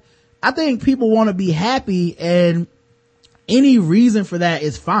 like, I think people want to be happy, and any reason for that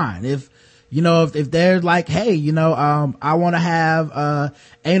is fine. If they're like, hey, I want to have,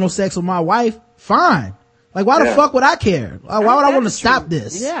 anal sex with my wife, fine. Like, why the fuck would I care? Why would I want to stop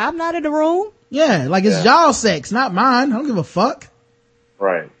this? Yeah, I'm not in the room. Yeah, like, it's y'all's sex, not mine. I don't give a fuck.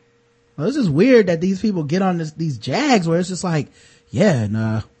 Right. Well, it's just weird that these people get on these jags where it's just like,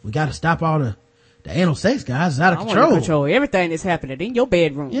 yeah, we gotta stop all the anal sex, guys. It's out of control. I want to control everything that's happening in your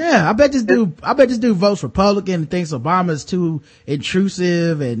bedroom. Yeah, I bet this dude votes Republican and thinks Obama's too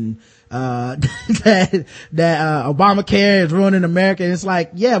intrusive and that Obamacare is ruining America. And it's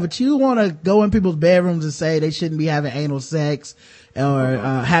like, yeah, but you want to go in people's bedrooms and say they shouldn't be having anal sex or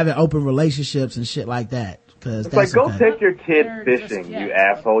having open relationships and shit like that. Cause it's like, go take your kid fishing, you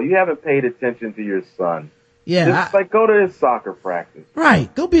asshole. You haven't paid attention to your son. Yeah, just go to his soccer practice.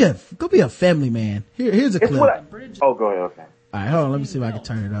 Right, go be a family man. Here's a clip. Go ahead. Okay. All right, hold on. Let me see if I can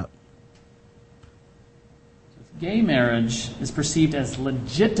turn it up. Gay marriage is perceived as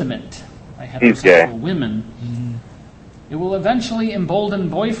legitimate by heterosexual women. Mm-hmm. It will eventually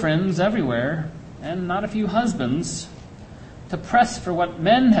embolden boyfriends everywhere, and not a few husbands, to press for what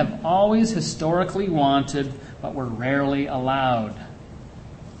men have always historically wanted but were rarely allowed.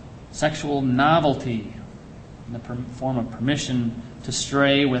 Sexual novelty in the form of permission to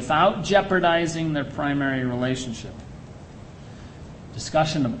stray without jeopardizing their primary relationship.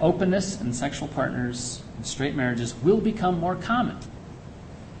 Discussion of openness in sexual partners and straight marriages will become more common,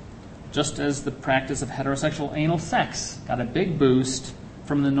 just as the practice of heterosexual anal sex got a big boost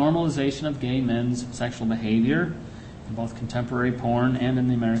from the normalization of gay men's sexual behavior in both contemporary porn and in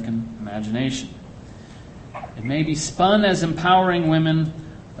the American imagination. It may be spun as empowering women,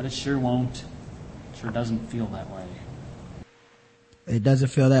 but it sure won't. It sure doesn't feel that way. It doesn't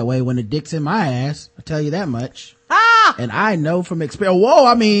feel that way when the dick's in my ass. I'll tell you that much. And I know from experience. Whoa,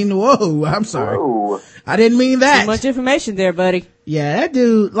 I'm sorry. Whoa. I didn't mean that. Too much information there, buddy. Yeah, that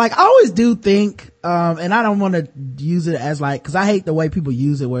dude, like, I always do think, and I don't want to use it as like, cause I hate the way people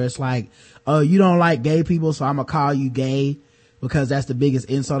use it where it's like, oh, you don't like gay people, so I'm gonna call you gay, because that's the biggest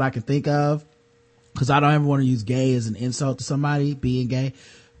insult I can think of. Cause I don't ever want to use gay as an insult to somebody being gay.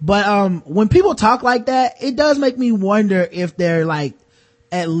 But, when people talk like that, it does make me wonder if they're like,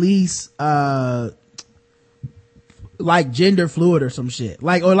 at least, like gender fluid or some shit.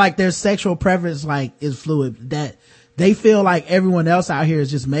 Like, or like their sexual preference, like, is fluid, that they feel like everyone else out here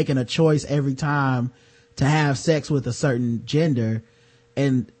is just making a choice every time to have sex with a certain gender.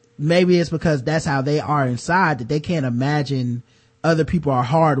 And maybe it's because that's how they are inside, that they can't imagine other people are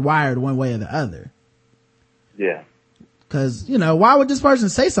hardwired one way or the other. Yeah. Cause, why would this person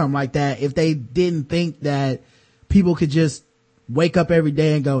say something like that if they didn't think that people could just wake up every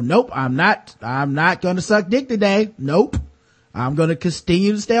day and go, nope, I'm not gonna suck dick today. Nope. I'm gonna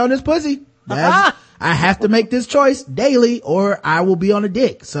continue to stay on this pussy. I have to make this choice daily or I will be on a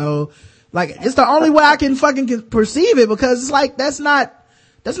dick. So, like, it's the only way I can fucking perceive it, because it's like, that's not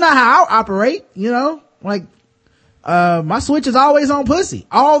how I operate, you know? Like, my switch is always on pussy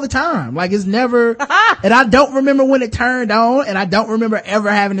all the time. Like, it's never, and I don't remember when it turned on, and I don't remember ever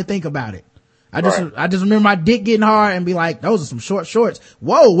having to think about it. I just remember my dick getting hard and be like, those are some short shorts.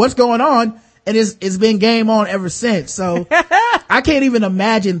 Whoa, what's going on? And it's been game on ever since. So I can't even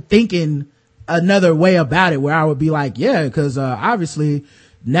imagine thinking another way about it, where I would be like, yeah, cause, obviously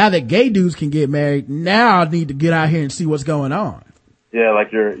now that gay dudes can get married, now I need to get out here and see what's going on. Yeah,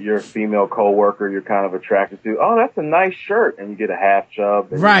 like your female coworker you're kind of attracted to. Oh, that's a nice shirt, and you get a half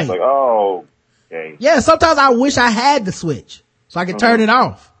chub. And right. You're like, oh, okay. Yeah, sometimes I wish I had the switch so I could turn it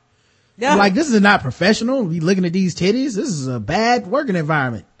off. Yeah. I'm like, this is not professional. Be looking at these titties. This is a bad working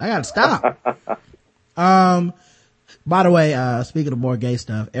environment. I gotta stop. By the way, speaking of more gay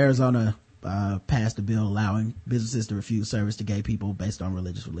stuff, Arizona passed a bill allowing businesses to refuse service to gay people based on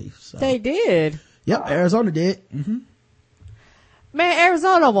religious beliefs. So. They did. Yep, Arizona did. Mm-hmm. Man,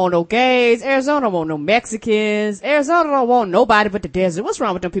 Arizona don't want no gays. Arizona don't want no Mexicans. Arizona don't want nobody but the desert. What's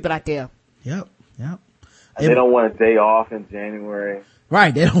wrong with them people out there? Yep. And they don't want a day off in January.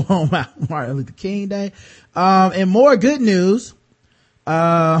 Right, they don't want Martin Luther King Day. And more good news.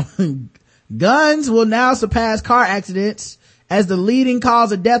 Guns will now surpass car accidents as the leading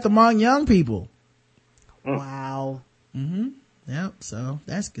cause of death among young people. Wow. Mm-hmm. Yep, so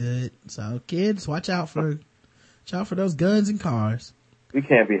that's good. So kids, watch out for those guns and cars. We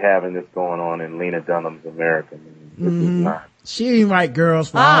can't be having this going on in Lena Dunham's America. This is not. She didn't write girls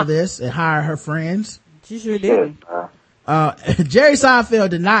for all this and hire her friends. She sure didn't. Jerry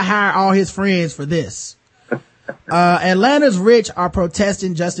Seinfeld did not hire all his friends for this. Atlanta's rich are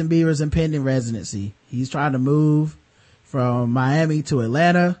protesting Justin Bieber's impending residency. He's trying to move from Miami to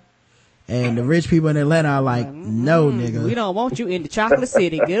Atlanta, and the rich people in Atlanta are like, no, nigga. We don't want you in the chocolate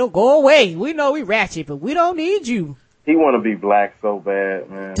city. Go away. We know we ratchet, but we don't need you. He want to be black so bad,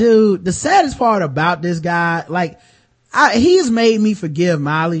 man. Dude, the saddest part about this guy, like, he's made me forgive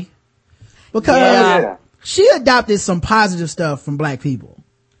Miley. Because she adopted some positive stuff from black people.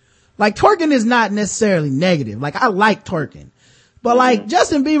 Like, twerking is not necessarily negative. Like, I like twerking. But like,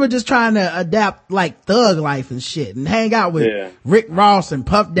 Justin Bieber just trying to adapt like thug life and shit and hang out with Rick Ross and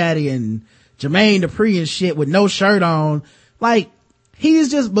Puff Daddy and Jermaine Dupri and shit with no shirt on. Like,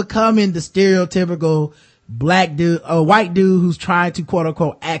 he's just becoming the stereotypical black dude, a white dude who's trying to quote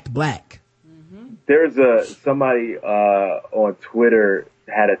unquote act black. There's somebody on Twitter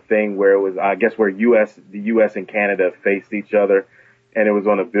had a thing where it was, I guess, where the U.S. and Canada faced each other, and it was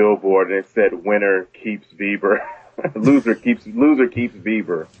on a billboard, and it said, "Winner keeps Bieber." loser keeps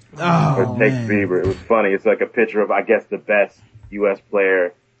Bieber. Or takes Bieber. It was funny. It's like a picture of, I guess, the best U.S.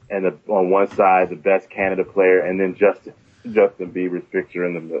 player, and on one side the best Canada player, and then Justin Bieber's picture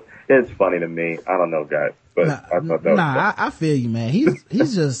in the middle. It's funny to me. I don't know, guys, but I thought that was funny. I feel you, man.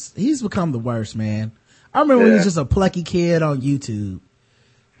 He's become the worst, man. I remember when he was just a plucky kid on YouTube.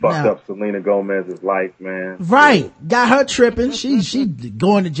 Fucked up Selena Gomez's life, man. Right. Got her tripping. She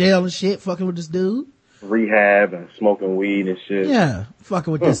going to jail and shit, fucking with this dude. Rehab and smoking weed and shit. Yeah.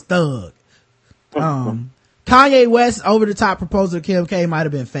 Fucking with this thug. Kanye West's over the top proposal to Kim K might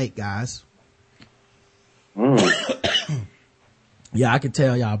have been fake, guys. Yeah, I could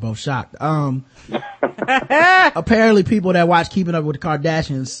tell y'all both shocked. Apparently people that watch Keeping Up with the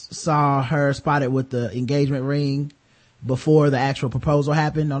Kardashians saw her spotted with the engagement ring before the actual proposal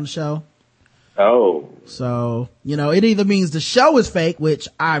happened on the show. Oh. So, it either means the show is fake, which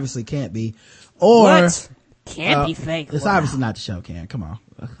obviously can't be, or what? Can't be fake. It's obviously not the show, Karen. Come on.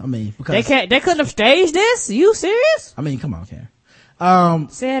 I mean, because they couldn't have staged this? Are you serious? I mean, come on, Karen.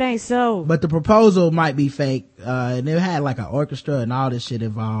 Say it ain't so. But the proposal might be fake, and it had like an orchestra and all this shit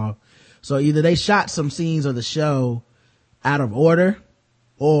involved. So either they shot some scenes of the show out of order,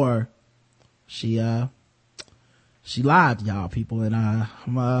 or she lied to y'all people, and I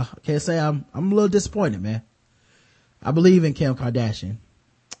can't say I'm a little disappointed, man. I believe in Kim Kardashian.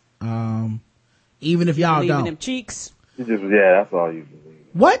 Even if y'all don't. Them cheeks. That's all you believe.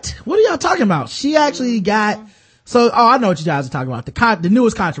 What are y'all talking about? She actually got, I know what you guys are talking about. The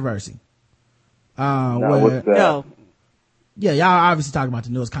newest controversy. What's that? No. Yeah, y'all obviously talking about the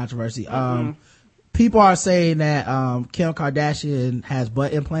newest controversy. People are saying that, Kim Kardashian has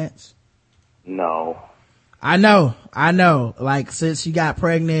butt implants. No. I know. Like, since she got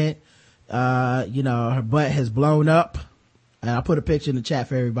pregnant, her butt has blown up. And I put a picture in the chat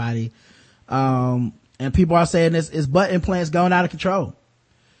for everybody. And people are saying it's butt implants going out of control.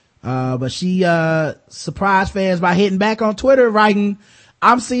 But she, surprised fans by hitting back on Twitter, writing,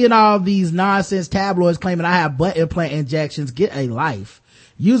 I'm seeing all these nonsense tabloids claiming I have butt implant injections. Get a life.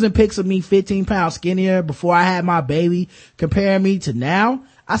 Using pics of me 15 pounds skinnier before I had my baby, comparing me to now.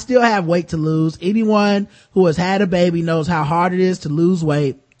 I still have weight to lose. Anyone who has had a baby knows how hard it is to lose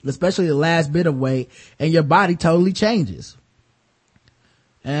weight, especially the last bit of weight, and your body totally changes.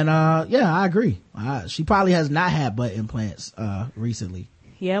 And, yeah, I agree. She probably has not had butt implants, recently.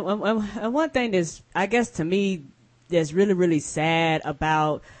 Yeah. One thing that's, I guess to me, that's really, really sad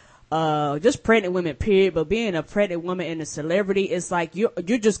about, just pregnant women, period, but being a pregnant woman and a celebrity, it's like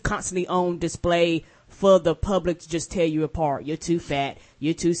you're just constantly on display for the public to just tear you apart. You're too fat.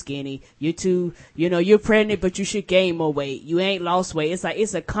 You're too skinny. You're too, you're pregnant, but you should gain more weight. You ain't lost weight. It's like,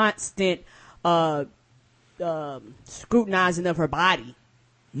 it's a constant, scrutinizing of her body.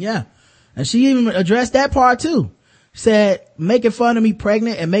 Yeah. And she even addressed that part too. Said, making fun of me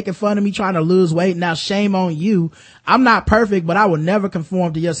pregnant and making fun of me trying to lose weight. Now shame on you. I'm not perfect, but I will never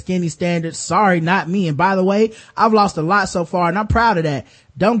conform to your skinny standards. Sorry, not me. And by the way, I've lost a lot so far and I'm proud of that.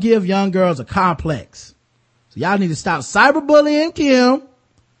 Don't give young girls a complex. So y'all need to stop cyberbullying Kim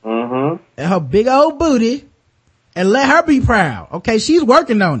and her big old booty and let her be proud. Okay. She's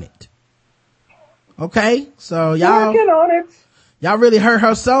working on it. Okay. So y'all working on it. Y'all really hurt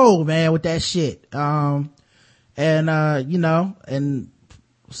her soul, man, with that shit. And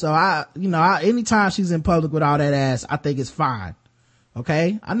so anytime she's in public with all that ass, I think it's fine.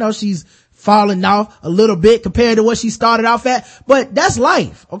 Okay. I know she's falling off a little bit compared to what she started off at, but that's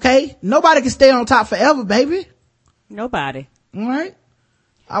life. Okay. Nobody can stay on top forever, baby. Nobody. All right.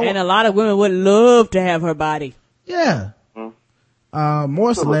 And a lot of women would love to have her body. Yeah.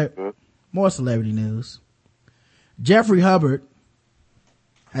 More celebrity news. Jeffrey Hubbard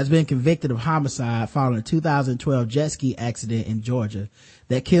has been convicted of homicide following a 2012 jet ski accident in Georgia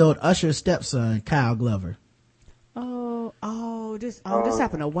that killed Usher's stepson, Kyle Glover. This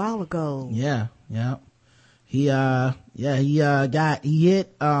happened a while ago. Yeah. He hit,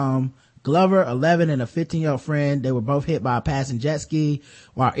 Glover, 11, and a 15-year-old friend. They were both hit by a passing jet ski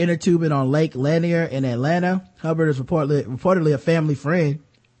while inner tubing on Lake Lanier in Atlanta. Hubbard is reportedly a family friend,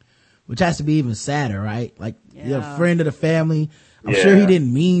 which has to be even sadder, right? Like, you're a friend of the family. I'm sure he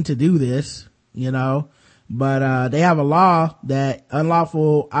didn't mean to do this, but they have a law that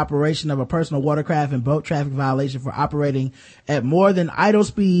unlawful operation of a personal watercraft and boat traffic violation for operating at more than idle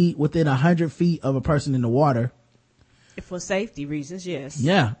speed within 100 feet of a person in the water. For safety reasons, yes.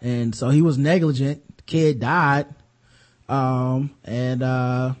 Yeah, and so he was negligent. The kid died. The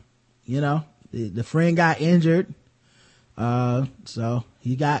friend got injured. So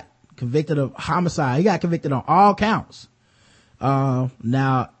he got convicted of homicide. He got convicted on all counts.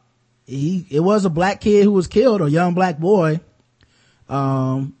 Now it was a black kid who was killed, a young black boy.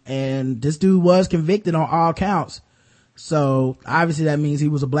 And this dude was convicted on all counts. So obviously that means he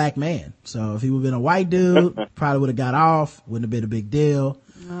was a black man. So if he would have been a white dude, probably would have got off. Wouldn't have been a big deal.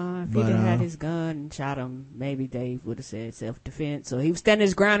 If he didn't had his gun and shot him, maybe Dave would have said self-defense. So he was standing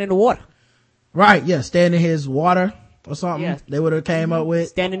his ground in the water. Right. Yeah. Standing his water or something. Yeah. They would have came up with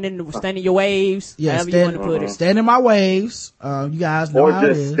standing your waves. Yeah. However you want to put it. Standing my waves. You guys know how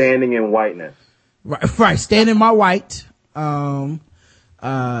it is. Or just standing in whiteness. Right. Standing my white. But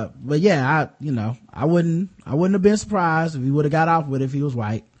yeah, I wouldn't have been surprised if he would have got off with it if he was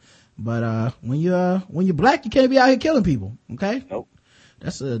white. But, when you're black, you can't be out here killing people. Okay. Nope.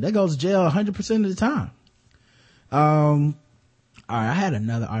 That goes to jail 100% of the time. All right. I had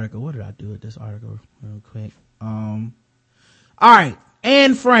another article. What did I do with this article real quick? All right.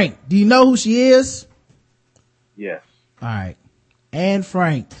 Anne Frank. Do you know who she is? Yes. All right. Anne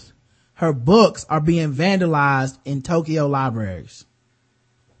Frank. Her books are being vandalized in Tokyo libraries.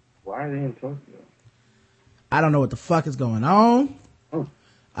 Why are they in Tokyo? I don't know what the fuck is going on.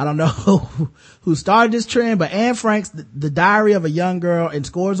 I don't know who started this trend, but Anne Frank's The Diary of a Young Girl and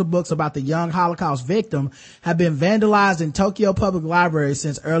scores of books about the young Holocaust victim have been vandalized in Tokyo public libraries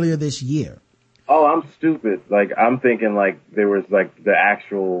since earlier this year. Oh, I'm stupid. Like, I'm thinking like there was like the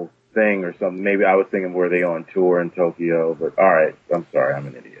actual thing or something. Maybe I was thinking were they on tour in Tokyo, but alright. I'm sorry. I'm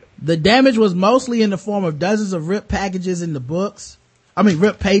an idiot. The damage was mostly in the form of dozens of ripped pages in the books.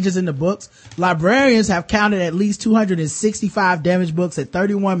 Librarians have counted at least 265 damaged books at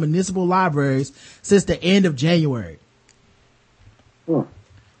 31 municipal libraries since the end of January.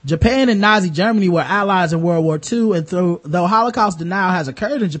 Japan and Nazi Germany were allies in World War II, and though Holocaust denial has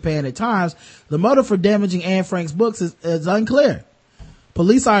occurred in Japan at times, the motive for damaging Anne Frank's books is unclear.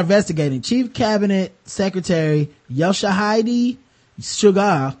 Police are investigating. Chief Cabinet Secretary Yoshihide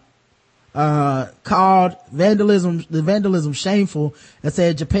Suga called the vandalism shameful and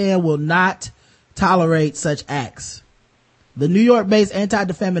said Japan will not tolerate such acts. The New York-based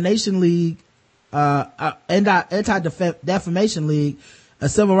Anti-Defamation League, Anti-Defamation League, a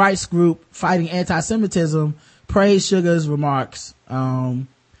civil rights group fighting anti-Semitism, praised Sugar's remarks. The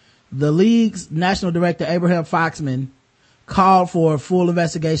league's national director, Abraham Foxman, called for a full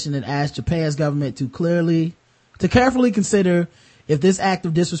investigation and asked Japan's government to carefully consider if this act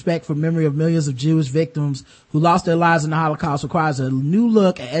of disrespect for memory of millions of Jewish victims who lost their lives in the Holocaust requires a new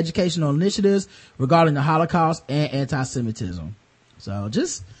look at educational initiatives regarding the Holocaust and anti-Semitism. So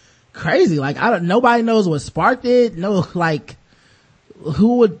just crazy. Like, nobody knows what sparked it. No, like,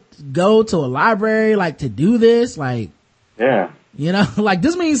 who would go to a library, like, to do this? Like, yeah. You know, like,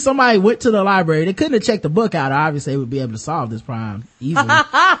 this means somebody went to the library. They couldn't have checked the book out. Obviously, they would be able to solve this crime easily.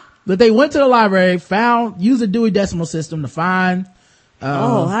 But they went to the library, used a Dewey Decimal System to find,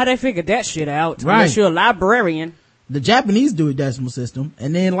 how they figured that shit out? Right. Unless you're a librarian. The Japanese Dewey Decimal System,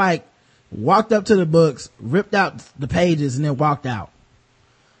 and then, like, walked up to the books, ripped out the pages, and then walked out.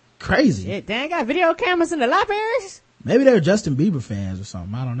 Crazy. Shit, they ain't got video cameras in the libraries? Maybe they're Justin Bieber fans or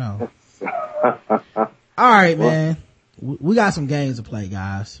something. I don't know. All right, man. We got some games to play,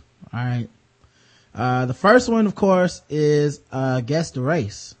 guys. All right. The first one, of course, is Guess the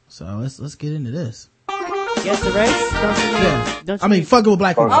Race. So let's get into this. Guess the Race? Fucking with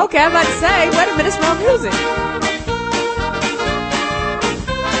black people. Okay, I'm about to say, wait a minute, it's wrong music.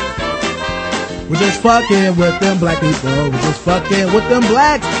 We're just fucking with them black people. We're just fucking with them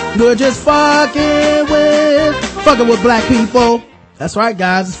blacks. We're just fucking with black people. That's right,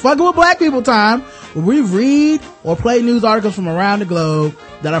 guys. It's fucking with black people time, where we read or play news articles from around the globe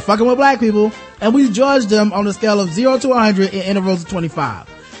that are fucking with black people, and we judge them on a scale of 0 to 100 in intervals of 25.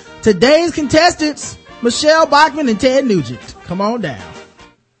 Today's contestants, Michelle Bachmann and Ted Nugent. Come on down.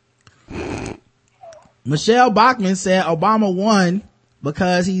 Michelle Bachmann said Obama won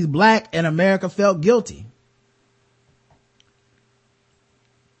because he's black and America felt guilty.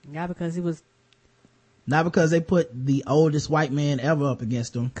 Not because he was... Not because they put the oldest white man ever up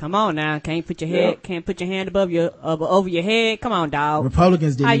against him. Come on now, can't put your hand above over your head. Come on, dog.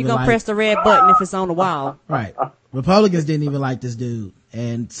 Republicans didn't. How you gonna press the red button if it's on the wall? Right. Republicans didn't even like this dude,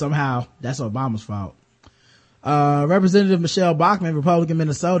 and somehow that's Obama's fault. Representative Michelle Bachmann, Republican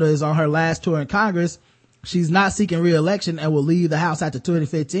Minnesota, is on her last tour in Congress. She's not seeking re-election and will leave the House after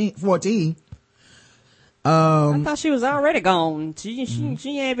 2014. I thought she was already gone.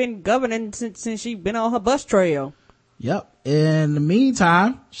 She ain't been governing since she been on her bus trail. Yep. In the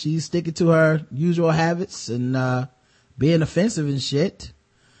meantime, she's sticking to her usual habits and being offensive and shit.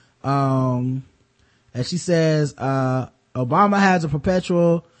 And she says Obama has a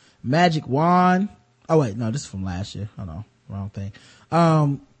perpetual magic wand. Oh wait, no, this is from last year. Oh no, wrong thing.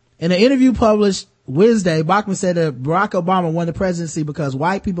 In an interview published Wednesday, Bachmann said that Barack Obama won the presidency because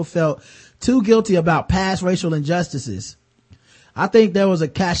white people felt too guilty about past racial injustices. I think there was a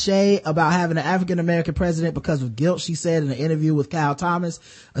cachet about having an African American president because of guilt, she said in an interview with Kyle Thomas,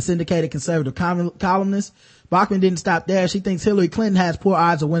 a syndicated conservative columnist. Bachmann didn't stop there. She thinks Hillary Clinton has poor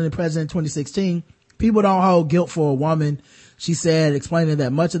odds of winning president in 2016. People don't hold guilt for a woman, she said, explaining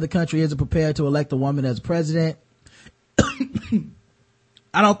that much of the country isn't prepared to elect a woman as president.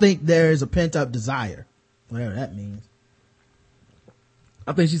 I don't think there is a pent-up desire, whatever that means.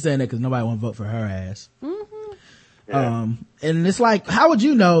 I think she's saying that because nobody want to vote for her ass. Mm-hmm. Yeah. And it's like, how would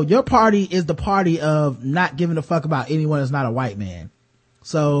you know? Your party is the party of not giving a fuck about anyone that's not a white man.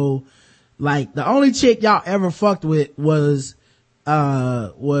 So, like, the only chick y'all ever fucked with was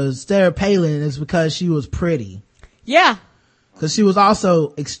Sarah Palin, is because she was pretty. Yeah. Because she was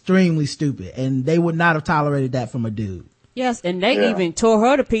also extremely stupid, and they would not have tolerated that from a dude. Yes, and they even tore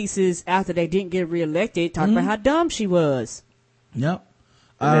her to pieces after they didn't get reelected, talking about how dumb she was. Yep.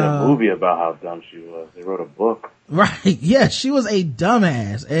 They made a movie about how dumb she was. They wrote a book. Right. Yeah, she was a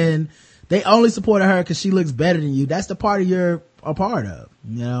dumbass, and they only supported her because she looks better than you. That's the party you're a part of,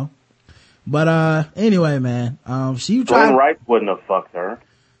 you know? But, anyway, man, she tried. Glenn Rice wouldn't have fucked her.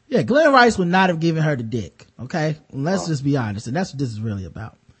 Yeah, Glenn Rice would not have given her the dick. Okay? Let's just be honest. And that's what this is really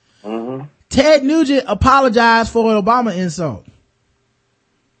about. Mm-hmm. Ted Nugent apologized for an Obama insult.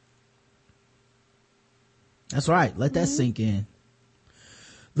 That's right. Let that sink in.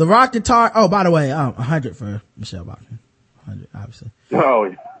 The rock guitar. Oh, by the way, 100 for Michelle Bachmann. 100, obviously. Oh,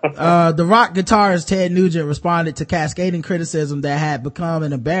 yeah. The rock guitarist Ted Nugent responded to cascading criticism that had become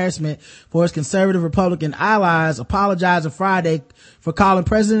an embarrassment for his conservative Republican allies, apologizing Friday for calling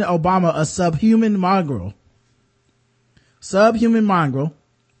President Obama a subhuman mongrel.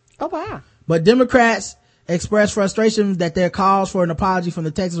 Oh, wow. But Democrats expressed frustration that their calls for an apology from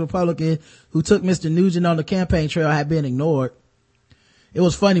the Texas Republican who took Mr. Nugent on the campaign trail had been ignored. It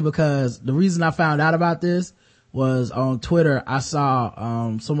was funny because the reason I found out about this was on Twitter. I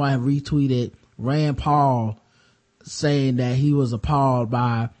saw someone had retweeted Rand Paul saying that he was appalled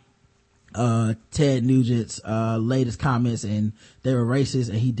by Ted Nugent's latest comments and they were racist,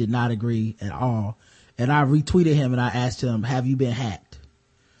 and he did not agree at all. And I retweeted him and I asked him, have you been hacked?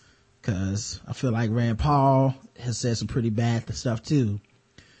 Cause I feel like Rand Paul has said some pretty bad stuff too.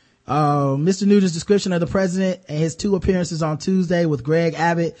 Mr. Nugent's description of the president and his 2 appearances on Tuesday with Greg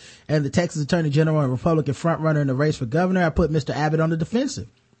Abbott and the Texas Attorney General and Republican frontrunner in the race for governor, I put Mr. Abbott on the defensive.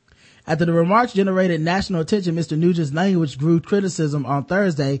 After the remarks generated national attention, Mr. Nugent's language drew criticism on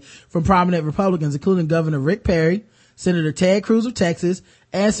Thursday from prominent Republicans, including Governor Rick Perry, Senator Ted Cruz of Texas,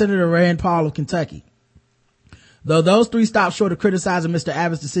 and Senator Rand Paul of Kentucky. Though those 3 stopped short of criticizing Mr.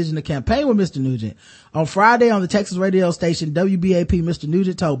 Abbott's decision to campaign with Mr. Nugent, on Friday on the Texas radio station WBAP, Mr.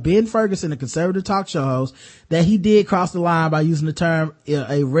 Nugent told Ben Ferguson, a conservative talk show host, that he did cross the line by using the term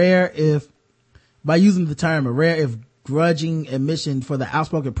a rare if grudging admission for the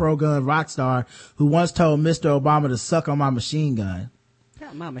outspoken pro-gun rock star who once told Mr. Obama to suck on my machine gun.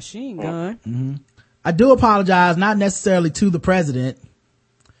 Got my machine gun. Mm-hmm. I do apologize, not necessarily to the president,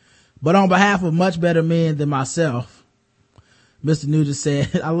 but on behalf of much better men than myself. Mr. Nugent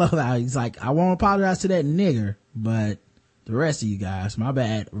said, I love how he's like, I won't apologize to that nigger, but the rest of you guys, my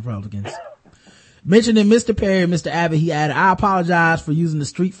bad, Republicans. Mentioning Mr. Perry and Mr. Abbott, he added, I apologize for using the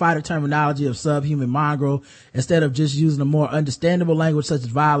Street Fighter terminology of subhuman mongrel instead of just using a more understandable language such as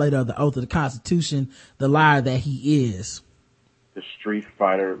violator of the oath of the Constitution, the liar that he is. The Street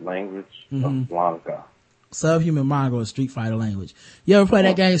Fighter language of Blanca. Subhuman mongrel is Street Fighter language. You ever play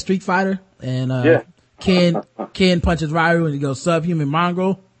that game, Street Fighter? And yeah. Ken punches Ryu and he goes, subhuman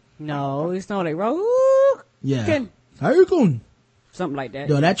mongrel? No, it's not like, yeah. Ken. How you doing? Something like that.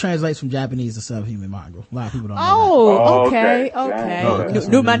 Yo, that translates from Japanese to subhuman mongrel. A lot of people don't know that.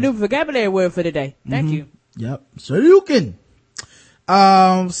 Okay. My new vocabulary word for today. Thank you. Yep. So you can.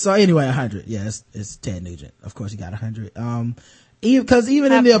 So anyway, 100. Yeah, it's Ted Nugent. Of course he got 100. Because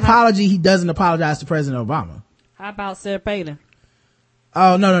even in the apology, he doesn't apologize to President Obama. How about Sarah Palin?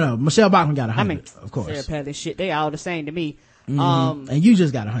 Oh, no. Michelle Bachmann got 100. I mean, of course. Sarah Palin shit, they all the same to me. And you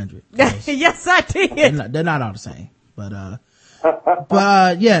just got 100. Yes, I did. They're not all the same. But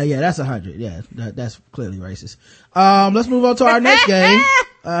yeah, that's 100. Yeah, that's clearly racist. Let's move on to our next game.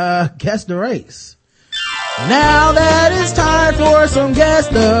 Guess the Race. Now that it's time for some Guess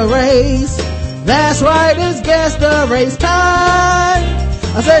the Race. That's right, it's Guess the Race time.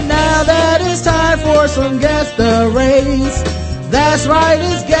 I said now that it's time for some Guess the Race. That's right,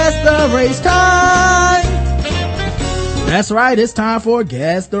 it's Guess the Race time. That's right, it's time for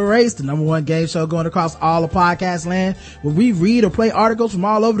Guess the Race, the #1 game show going across all of podcast land, where we read or play articles from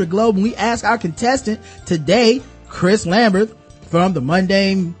all over the globe, and we ask our contestant today, Chris Lambert from the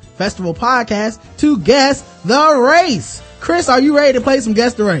Mundane Festival podcast, to guess the race. Chris, are you ready to play some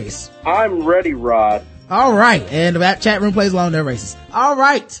Guess the Race? I'm ready, Rod. All right, and the chat room plays along their races. All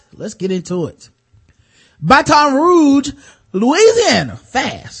right, let's get into it. Baton Rouge, Louisiana,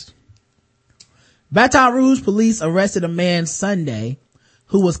 fast. Baton Rouge police arrested a man Sunday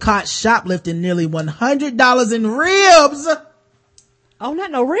who was caught shoplifting nearly $100 in ribs. Oh, not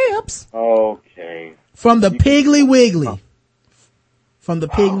no ribs. Okay. From the Piggly Wiggly. From the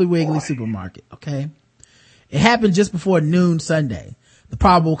Piggly Wiggly supermarket, okay? It happened just before noon Sunday. The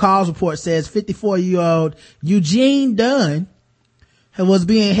probable cause report says 54-year-old Eugene Dunn was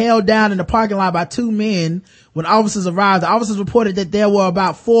being held down in the parking lot by 2 men. When officers arrived, the officers reported that there were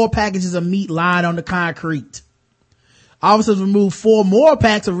about 4 packages of meat lying on the concrete. Officers removed 4 more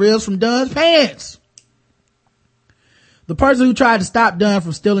packs of ribs from Dunn's pants. The person who tried to stop Dunn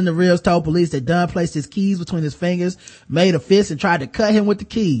from stealing the ribs told police that Dunn placed his keys between his fingers, made a fist, and tried to cut him with the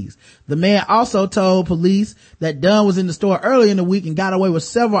keys. The man also told police that Dunn was in the store earlier in the week and got away with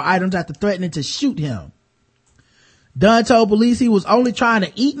several items after threatening to shoot him. Dunn told police he was only trying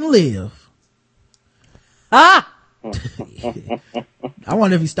to eat and live. I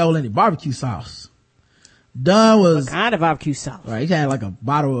wonder if he stole any barbecue sauce. Dunn was... What kind of barbecue sauce? Right, he had like a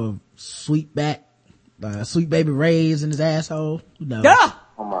bottle of Sweet Baby Ray's in his asshole. No. Yeah.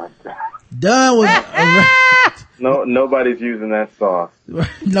 Oh my God. Dunn was... No, nobody's using that sauce.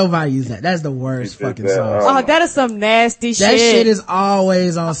 Nobody used that. That's the worst fucking sauce. Oh, that is some nasty shit. That shit is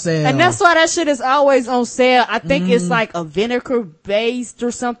always on sale. And that's why that shit is always on sale. I think it's like a vinegar based or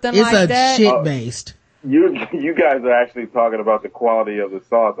something like that. It's a shit based. You guys are actually talking about the quality of the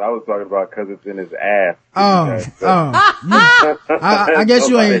sauce. I was talking about because it's in his ass. I guess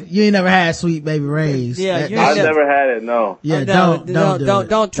you ain't never had Sweet Baby Ray's. Yeah, I've never had it. No. Yeah,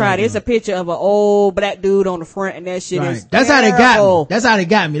 don't try it. It's a picture of an old black dude on the front, and that shit is That's terrible. how they got me. That's how they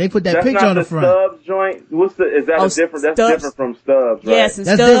got me. They put that picture on the front. Stubbs joint. Is that different? That's different from Stubbs, right? Yes, and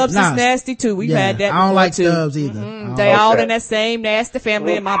Stubbs is nasty too. We've had that. I don't like too. Stubbs either. Mm-hmm. They all in that same nasty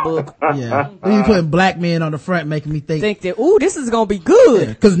family in my book. Yeah, you putting black men on the front, making me think that this is gonna be good.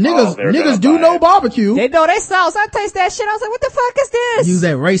 Because niggas do know barbecue. They know they sauce. I taste that shit. I was like, what the fuck is this? Use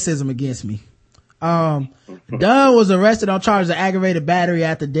that racism against me. Dunn was arrested on charges of aggravated battery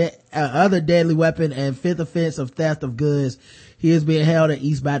after other deadly weapon and fifth offense of theft of goods. He is being held at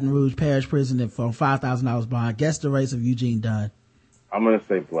East Baton Rouge Parish Prison for $5,000 bond. Guess the race of Eugene Dunn. I'm gonna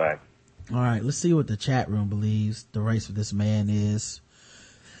say black. All right, let's see what the chat room believes the race of this man is.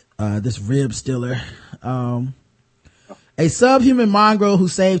 This rib stiller. A subhuman mongrel who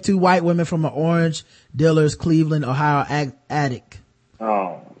saved 2 white women from an orange dealer's Cleveland, Ohio attic.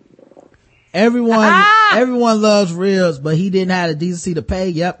 Oh. Everyone loves ribs, but he didn't have the decency to pay.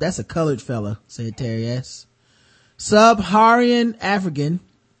 Yep, that's a colored fella, said Terry S. Sub-Saharan African.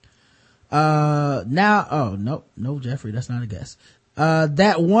 No, Jeffrey, that's not a guess.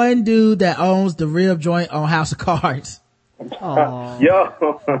 That one dude that owns the rib joint on House of Cards. Oh.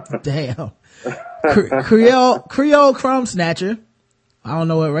 Yo. Damn. Creole crumb snatcher. I don't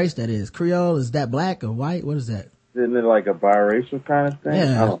know what race that is. Creole, is that black or white? What is that? Isn't it like a biracial kind of thing?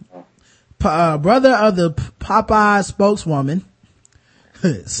 Yeah. I don't know. Brother of the Popeye spokeswoman.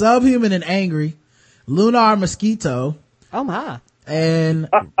 Subhuman and angry. Lunar mosquito. Oh my. And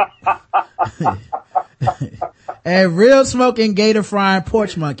and real smoking gator frying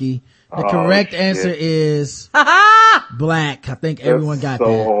porch monkey. The correct answer is black. I think everyone got that.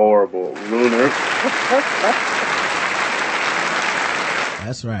 So horrible. Lunar.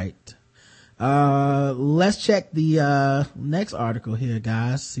 That's right. Let's check the next article here,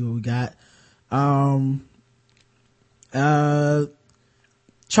 guys. See what we got.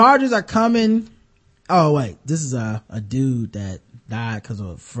 Charges are coming. Oh wait, this is a dude that died because of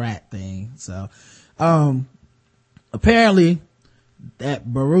a frat thing. So apparently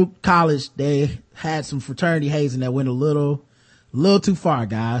at Baruch College they had some fraternity hazing that went a little too far,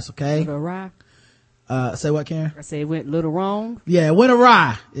 guys. Okay. Little awry. Say what, Karen? I said it went a little wrong. Yeah, it went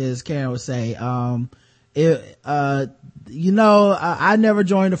awry, as Karen would say. I never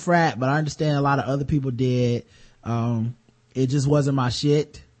joined a frat, but I understand a lot of other people did. It just wasn't my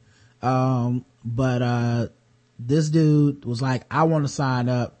shit. But this dude was like, I want to sign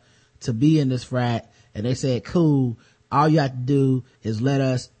up to be in this frat. And they said, cool. All you have to do is let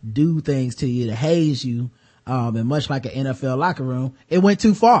us do things to you to haze you. And much like an NFL locker room, it went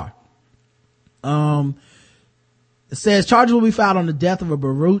too far. It says charges will be filed on the death of a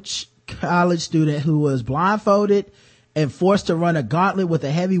Baruch College student who was blindfolded and forced to run a gauntlet with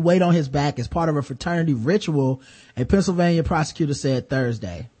a heavy weight on his back as part of a fraternity ritual, a Pennsylvania prosecutor said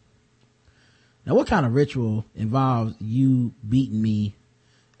Thursday. Now, what kind of ritual involves you beating me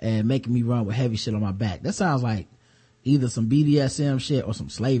and making me run with heavy shit on my back? That sounds like either some BDSM shit or some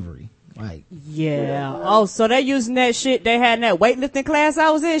slavery. Like, yeah. Oh, so they using that shit they had in that weightlifting class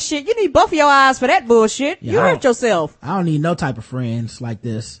I was in? Shit, you need both of your eyes for that bullshit. Yeah, you hurt yourself. I don't need no type of friends like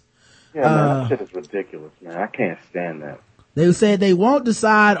this. Yeah, man, that shit is ridiculous, man. I can't stand that. They said they won't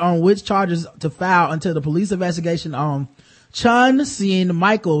decide on which charges to file until the police investigation on Chun Sin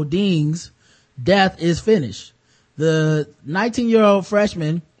Michael Ding's death is finished. The 19-year-old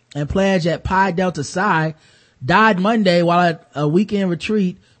freshman and pledge at Pi Delta Psi died Monday while at a weekend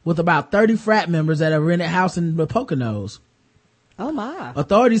retreat with about 30 frat members at a rented house in the Poconos. Oh my.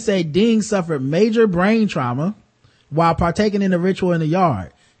 Authorities say Ding suffered major brain trauma while partaking in the ritual in the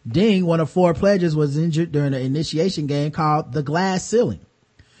yard. Ding, one of 4 pledges, was injured during an initiation game called the Glass Ceiling,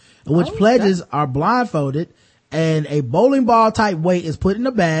 in which pledges are blindfolded and a bowling ball type weight is put in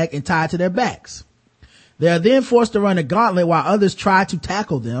a bag and tied to their backs. They are then forced to run a gauntlet while others try to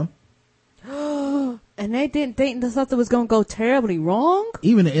tackle them. And they didn't think that something was going to go terribly wrong?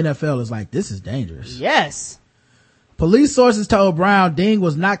 Even the NFL is like, this is dangerous. Yes. Police sources told Brown Ding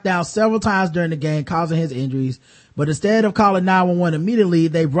was knocked down several times during the game, causing his injuries. But instead of calling 911 immediately,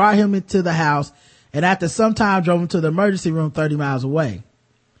 they brought him into the house and after some time drove him to the emergency room 30 miles away.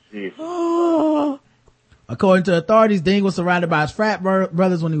 According to authorities, Ding was surrounded by his frat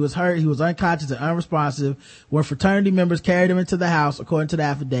brothers when he was hurt. He was unconscious and unresponsive when fraternity members carried him into the house, according to the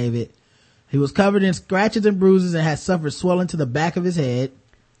affidavit. He was covered in scratches and bruises and had suffered swelling to the back of his head.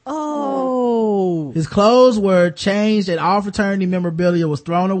 Oh. His clothes were changed and all fraternity memorabilia was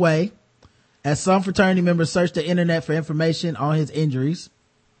thrown away. as some fraternity members searched the internet for information on his injuries.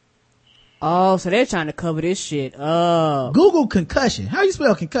 Oh, so they're trying to cover this shit up. Google concussion. How you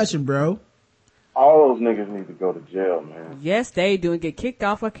spell concussion, bro? All those niggas need to go to jail, man. Yes, they do, and get kicked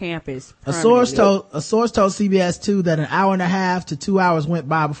off of campus. A source told CBS 2 that an hour and a half to 2 hours went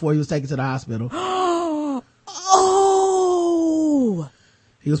by before he was taken to the hospital. Oh!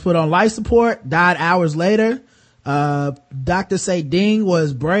 He was put on life support, died hours later. Doctors say Ding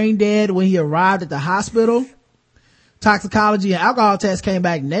was brain dead when he arrived at the hospital. Toxicology and alcohol tests came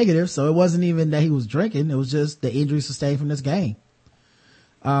back negative, so it wasn't even that he was drinking. It was just the injury sustained from this game.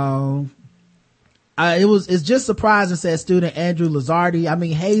 It's just surprising, said student Andrew Lazardi. I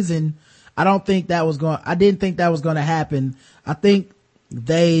mean, hazing, I didn't think that was going to happen. I think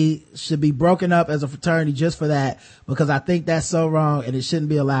they should be broken up as a fraternity just for that, because I think that's so wrong and it shouldn't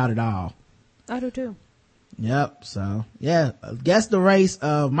be allowed at all. I do too. Yep. So yeah, guess the race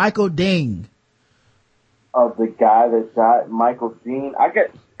of Michael Ding. Of the guy that shot Michael Dean.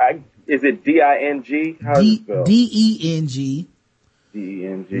 Is it D-I-N-G? How is it spelled? D-E-N-G.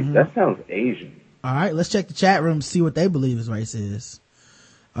 D-E-N-G. That sounds Asian. All right, let's check the chat room to see what they believe his race is.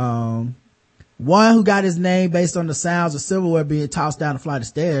 One who got his name based on the sounds of silverware being tossed down a flight of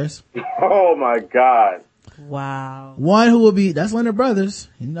stairs. Oh my God. Wow. One who will be, that's Leonard Brothers.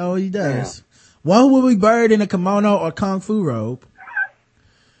 You know what he does. Damn. One who will be buried in a kimono or kung fu robe.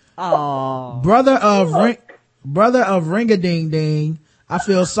 Oh. Brother of Ring-a-Ding Ding. I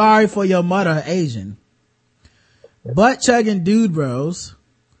feel sorry for your mother, Asian. Butt chugging dude bros.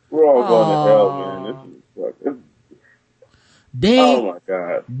 We're all going to hell, man. This is fucking. Ding. Oh my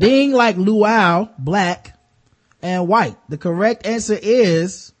God. Ding like luau, black and white. The correct answer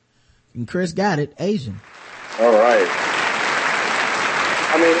is, and Chris got it, Asian. All right.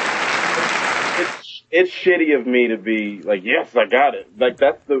 I mean, it's shitty of me to be like, yes, I got it. Like,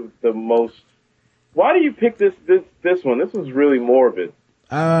 that's the most. Why do you pick this one? This was really morbid.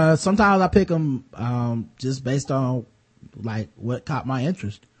 Sometimes I pick them just based on like what caught my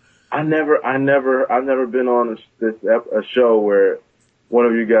interest. I've never been on a show where one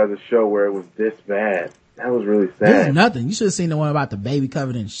of you guys' show where it was this bad. That was really sad. This is nothing. You should have seen the one about the baby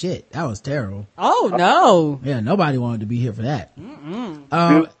covered in shit. That was terrible. Oh no. Yeah, nobody wanted to be here for that. Dude,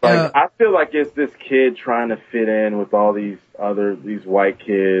 I feel like it's this kid trying to fit in with all these white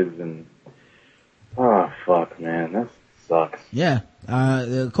kids, and oh fuck, man, that sucks. Yeah.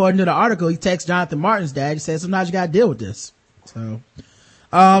 According to the article, he texted Jonathan Martin's dad. He said, sometimes you gotta deal with this. So,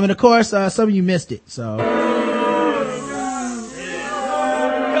 and of course, some of you missed it. So,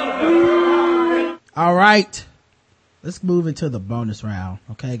 all right, let's move into the bonus round.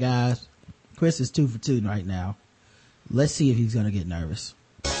 Okay, guys. Chris is 2 for 2 right now. Let's see if he's gonna get nervous.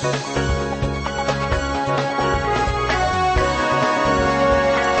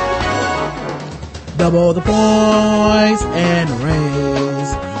 Double the points and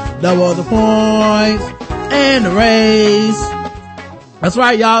raise. Double the points and raise. That's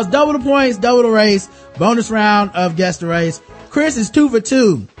right, y'all. It's double the points, double the race. Bonus round of Guess the Race. Chris is 2 for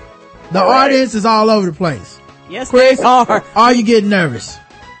 2. The audience is all over the place. Yes, Chris, they are. Are you getting nervous?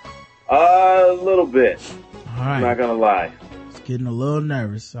 A little bit. All right. I'm not gonna lie. It's getting a little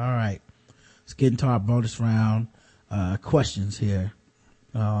nervous. All right. Let's get into our bonus round, questions here.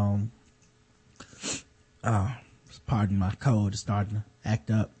 Pardon my code is starting to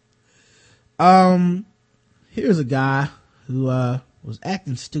act up. Here's a guy who, was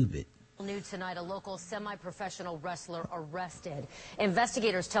acting stupid. New tonight, a local semi-professional wrestler arrested.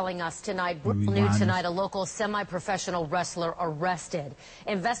 Investigators telling us tonight. New tonight, a local semi-professional wrestler arrested.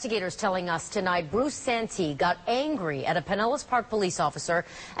 Investigators telling us tonight, Bruce Santee got angry at a Pinellas Park police officer,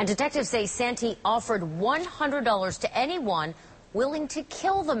 and detectives say Santee offered $100 to anyone willing to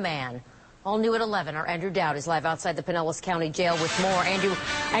kill the man. All new at 11. Our Andrew Dowd is live outside the Pinellas County Jail with more. Andrew,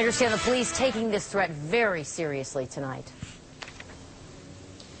 I understand the police taking this threat very seriously tonight.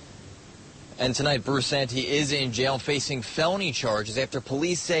 And tonight, Bruce Santee is in jail facing felony charges after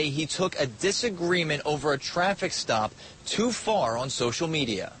police say he took a disagreement over a traffic stop too far on social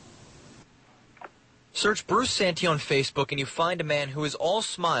media. Search Bruce Santee on Facebook and you find a man who is all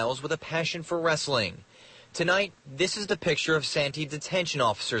smiles with a passion for wrestling. Tonight, this is the picture of Santee detention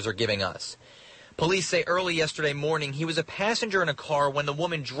officers are giving us. Police say early yesterday morning he was a passenger in a car when the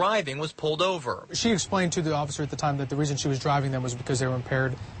woman driving was pulled over. She explained to the officer at the time that the reason she was driving them was because they were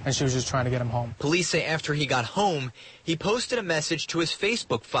impaired and she was just trying to get him home. Police say after he got home, he posted a message to his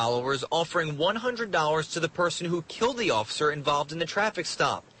Facebook followers offering $100 to the person who killed the officer involved in the traffic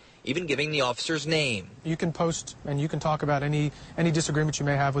stop. even giving the officer's name. You can post and you can talk about any disagreement you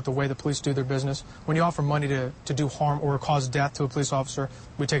may have with the way the police do their business. When you offer money to do harm or cause death to a police officer,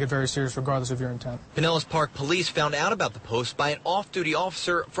 we take it very serious regardless of your intent. Pinellas Park police found out about the post by an off-duty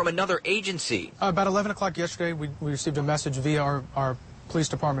officer from another agency. About 11 o'clock yesterday, we received a message via our police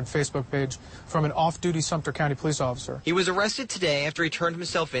department Facebook page from an off-duty Sumter County police officer. He was arrested today after he turned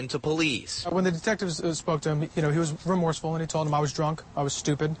himself in to police. When the detectives spoke to him, he was remorseful, and he told him I was drunk, I was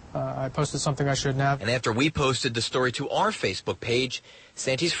stupid, I posted something I shouldn't have. And after we posted the story to our Facebook page,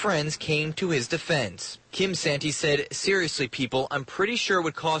 Santi's friends came to his defense. Kim Santi said, "Seriously, people, I'm pretty sure it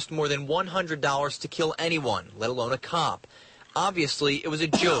would cost more than $100 to kill anyone, let alone a cop. Obviously, it was a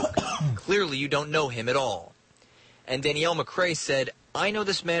joke. Clearly, you don't know him at all." And Danielle McCrae said, "I know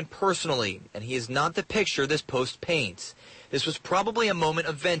this man personally, and he is not the picture this post paints. This was probably a moment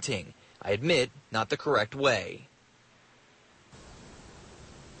of venting. I admit, not the correct way."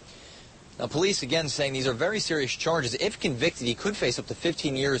 Now, police again saying these are very serious charges. If convicted, he could face up to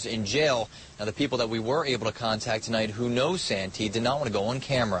 15 years in jail. Now, the people that we were able to contact tonight who know Santi did not want to go on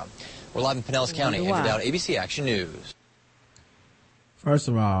camera. We're live in Pinellas County. Andrew Dowd, ABC Action News. First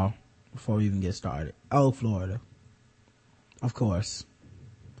of all, before we even get started, Florida. Of course.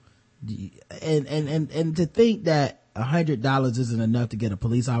 And to think that $100 isn't enough to get a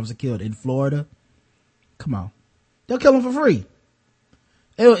police officer killed in Florida, come on. They'll kill him for free.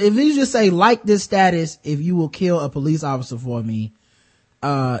 If you just say, like this status, if you will kill a police officer for me,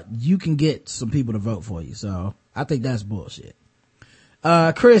 you can get some people to vote for you. So I think that's bullshit.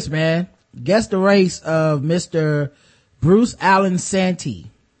 Chris, man, guess the race of Mr. Bruce Allen Santi.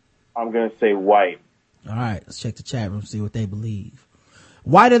 I'm gonna say white. All right, let's check the chat room, see what they believe.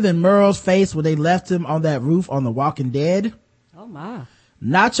 Whiter than Merle's face when they left him on that roof on The Walking Dead. Oh my.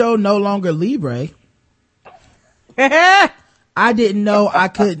 Nacho no longer Libre. I didn't know I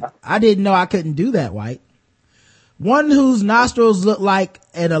couldn't do that, white. One whose nostrils look like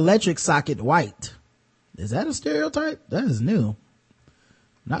an electric socket, white. Is that a stereotype? That is new.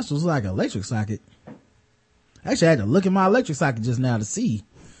 Nostrils look like an electric socket. Actually, I had to look at my electric socket just now to see.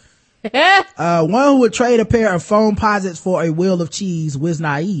 One who would trade a pair of foam posits for a wheel of cheese,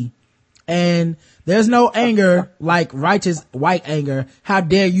 Wiznai. And there's no anger like righteous white anger. How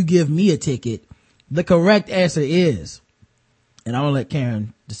dare you give me a ticket? The correct answer is, and I'm gonna let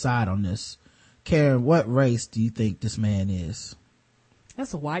Karen decide on this. Karen, what race do you think this man is?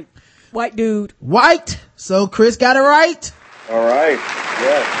 That's a white dude. White. So Chris got it right. All right.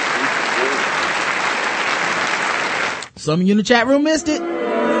 Yes. Some of you in the chat room missed it.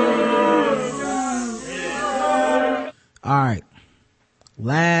 All right.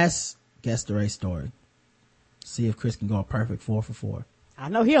 Last guess the race story. See if Chris can go a perfect 4 for 4. I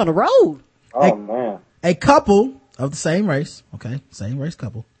know he on the road. Oh, man. A couple of the same race. Okay. Same race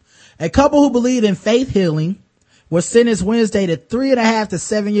couple. A couple who believed in faith healing was sentenced Wednesday to 3.5 to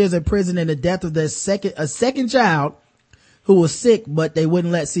 7 years in prison in the death of their second child who was sick, but they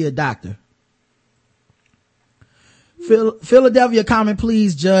wouldn't let see a doctor. Philadelphia Common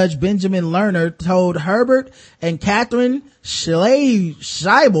Pleas Judge Benjamin Lerner told Herbert and Catherine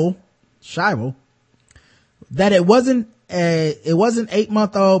Scheibel that it wasn't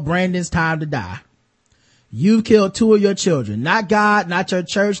 8-month-old Brandon's time to die. You've killed 2 of your children, not God, not your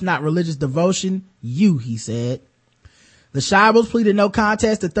church, not religious devotion. You, he said. The Scheibels pleaded no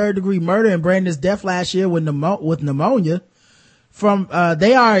contest to 3rd-degree murder in Brandon's death last year with pneumonia.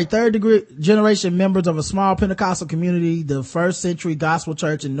 They are a 3rd-degree generation members of a small Pentecostal community, the First Century Gospel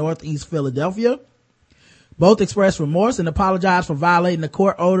Church in Northeast Philadelphia. Both expressed remorse and apologized for violating the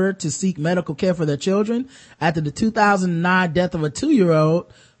court order to seek medical care for their children after the 2009 death of a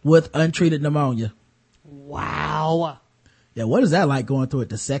 2-year-old with untreated pneumonia. Wow. Yeah, what is that like going through it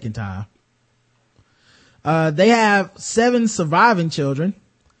the second time? They have 7 surviving children.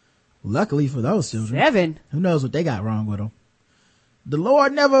 Luckily for those children. 7? Who knows what they got wrong with them? The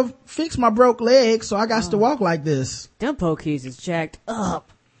Lord never fixed my broke leg, so I got to walk like this. Them pokies is jacked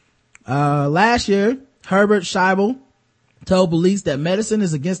up. Last year, Herbert Scheibel told police that medicine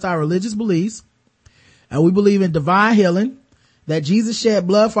is against our religious beliefs, and we believe in divine healing, that Jesus shed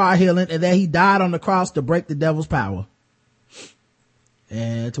blood for our healing, and that he died on the cross to break the devil's power.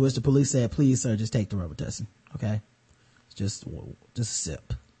 And to which the police said, please, sir, just take the rubber testing. Okay. Just a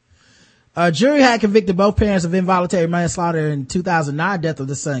sip. A jury had convicted both parents of involuntary manslaughter in 2009 death of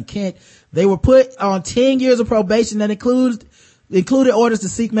the son Kent. They were put on 10 years of probation that included orders to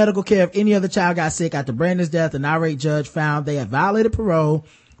seek medical care if any other child got sick. After Brandon's death, an irate judge found they had violated parole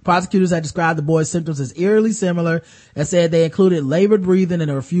Prosecutors had described the boy's symptoms as eerily similar and said they included labored breathing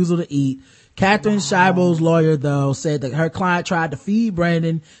and a refusal to eat. Catherine Scheibel's lawyer, though, said that her client tried to feed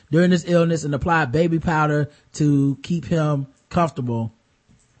Brandon during his illness and applied baby powder to keep him comfortable,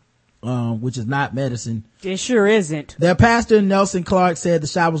 which is not medicine. It sure isn't. Their pastor, Nelson Clark, said the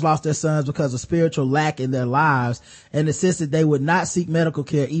Scheibels lost their sons because of spiritual lack in their lives and insisted they would not seek medical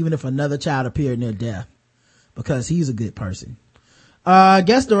care even if another child appeared near death, because he's a good person.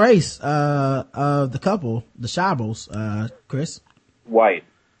 Guess the race of the couple, the Scheibels, Chris? White.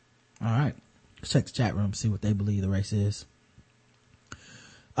 All right. Let's check the chat room, see what they believe the race is.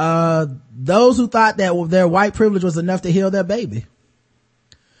 Those who thought that their white privilege was enough to heal their baby.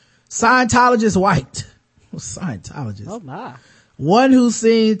 Scientologist white. Scientologist. Oh my. One who's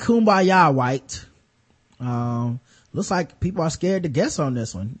seen Kumbaya white. Looks like people are scared to guess on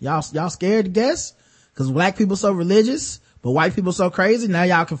this one. Y'all scared to guess? Cause black people so religious, but white people so crazy. Now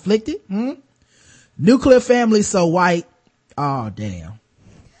y'all conflicted. Nuclear family so white. Oh damn.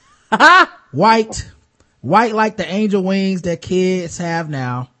 White like the angel wings that kids have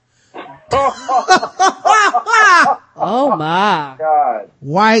now. Oh my God.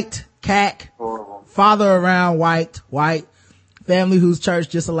 White cack. Father around white family whose church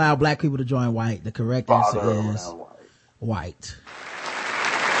just allowed black people to join white. The correct answer is white.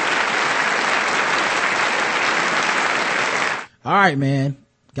 All right, man.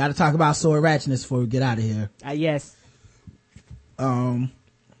 Got to talk about sword ratchetness before we get out of here. Yes. In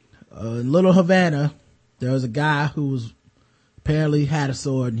Little Havana, there was a guy who was apparently had a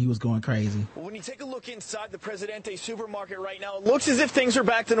sword and he was going crazy. Well, when you take a look inside the Presidente supermarket right now, it looks as if things are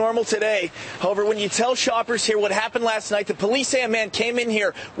back to normal today. However, when you tell shoppers here what happened last night, the police say a man came in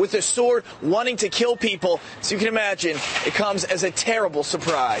here with a sword wanting to kill people. So you can imagine it comes as a terrible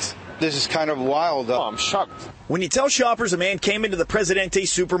surprise. This is kind of wild. I'm shocked. When you tell shoppers a man came into the Presidente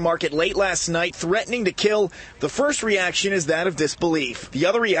supermarket late last night threatening to kill, the first reaction is that of disbelief. The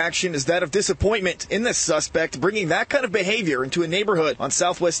other reaction is that of disappointment in this suspect bringing that kind of behavior into a neighborhood on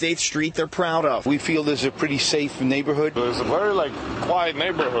Southwest 8th Street they're proud of. We feel this is a pretty safe neighborhood. It's a very, quiet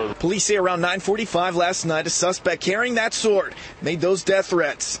neighborhood. Police say around 9:45 last night, a suspect carrying that sword made those death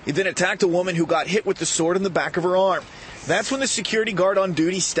threats. He then attacked a woman who got hit with the sword in the back of her arm. That's when the security guard on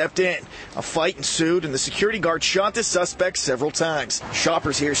duty stepped in. A fight ensued, and the security guard shot the suspect several times.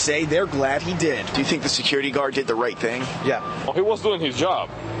 Shoppers here say they're glad he did. Do you think the security guard did the right thing? Yeah. Well, he was doing his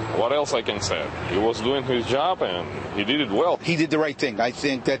job. What else I can say? He was doing his job, and he did it well. He did the right thing. I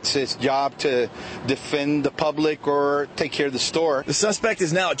think that's his job, to defend the public or take care of the store. The suspect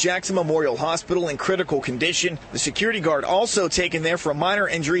is now at Jackson Memorial Hospital in critical condition. The security guard also taken there for a minor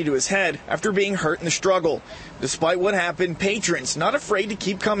injury to his head after being hurt in the struggle. Despite what happened, patrons not afraid to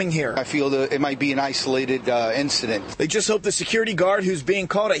keep coming here. I feel that it might be an isolated incident. They just hope the security guard, who's being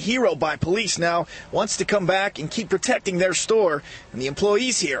called a hero by police now, wants to come back and keep protecting their store. And the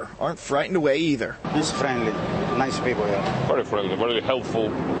employees here aren't frightened away either. He's friendly, nice people here. Very friendly, very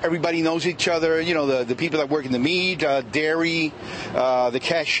helpful. Everybody knows each other. You know, the people that work in the meat, dairy, the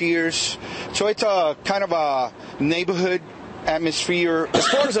cashiers. So it's a kind of a neighborhood atmosphere. As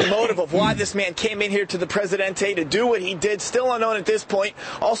far as the motive of why this man came in here to the Presidente to do what he did, still unknown at this point.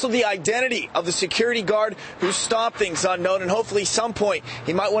 Also the identity of the security guard who stopped things unknown, and hopefully some point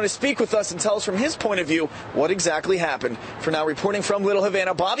he might want to speak with us and tell us from his point of view what exactly happened. For now, reporting from Little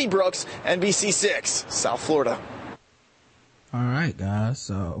Havana, Bobby Brooks, NBC6, South Florida. All right, guys.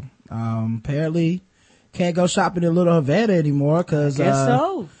 So apparently can't go shopping in Little Havana anymore because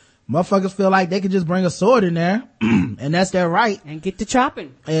so motherfuckers feel like they can just bring a sword in there and that's their right. And get to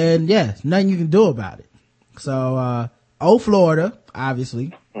chopping. And yeah, nothing you can do about it. So, Florida,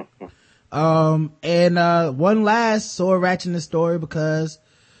 obviously. And one last sword ratcheting story because,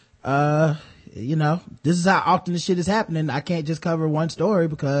 you know, this is how often this shit is happening. I can't just cover one story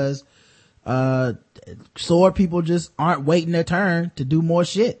because, sword people just aren't waiting their turn to do more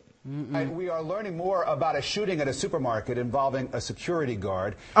shit. And we are learning more about a shooting at a supermarket involving a security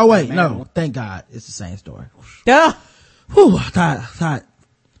guard. Oh wait, no, thank God, it's the same story. Duh. Whew, I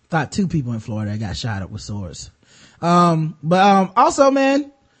thought two people in Florida got shot up with swords. But also,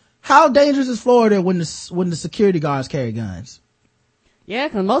 man, how dangerous is Florida when the security guards carry guns? Yeah,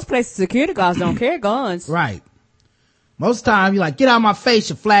 because most places security guards don't carry guns. Right. Most of the time, you're like, get out of my face,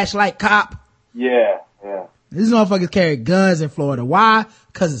 you flashlight cop. Yeah. These motherfuckers carry guns in Florida. Why?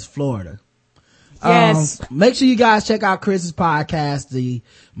 Because it's Florida. Yes. Make sure you guys check out Chris's podcast, the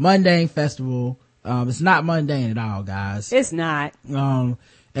Mundane Festival. It's not mundane at all, guys. It's not. And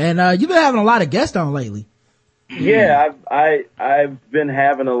you've been having a lot of guests on lately. Yeah, I've been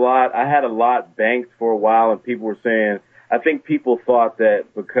having a lot. I had a lot banked for a while, and people were saying I think people thought that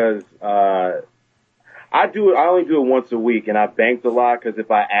because, I only do it once a week, and I banked a lot because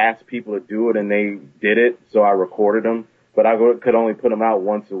if I asked people to do it and they did it, so I recorded them, but I could only put them out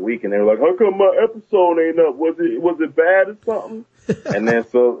once a week, and they were like, how come my episode ain't up? Was it bad or something? And then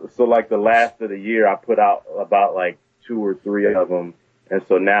so like the last of the year, I put out about like 2 or 3 of them, and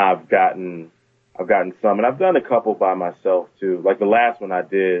so now I've gotten some, and I've done a couple by myself too. Like the last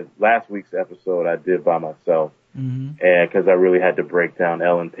week's episode I did by myself, and because I really had to break down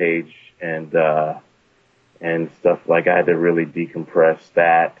Ellen Page and stuff, like I had to really decompress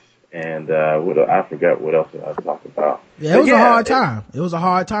that, and I forgot what else I talked about. Yeah, it was a hard time. It was a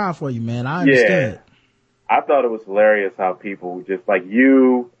hard time for you, man. I understood. Yeah, I thought it was hilarious how people just like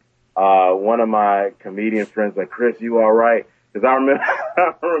you, one of my comedian friends, like, Chris, you all right? Because I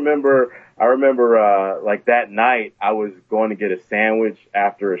remember like that night I was going to get a sandwich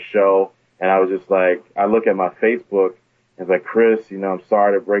after a show, and I was just like, I look at my Facebook. I was like, Chris, I'm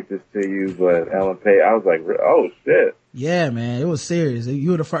sorry to break this to you, but Ellen Page, I was like, oh shit. Yeah, man, it was serious.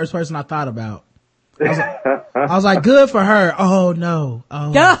 You were the first person I thought about. I was like, good for her. Oh no.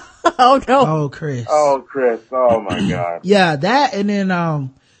 Oh no. Oh, Chris. Oh, Chris. Oh my God. Yeah, that, and then,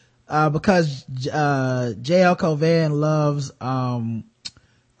 because, JL Covan loves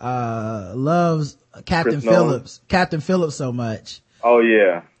Captain Phillips so much. Oh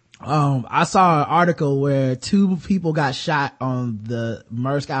yeah. I saw an article where 2 people got shot on the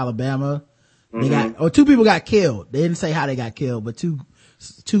Maersk, Alabama. 2 people got killed. They didn't say how they got killed, but two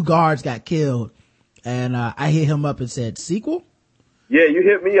guards got killed. And, I hit him up and said, sequel? Yeah, you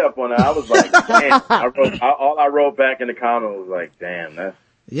hit me up on that. I was like, damn. All I wrote back in the comment was like, damn, that's.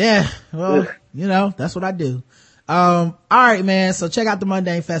 Yeah, well, that's what I do. All right, man. So check out the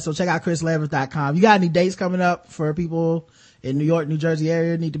Mundane Festival. Check out chrisleverett.com. You got any dates coming up for people in New York, New Jersey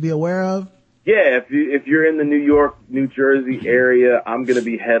area need to be aware of? Yeah, if you're in the New York, New Jersey area, I'm going to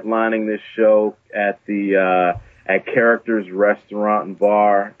be headlining this show at at Characters Restaurant and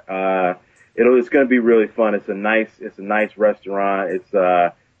Bar. It's going to be really fun. It's a nice restaurant. It's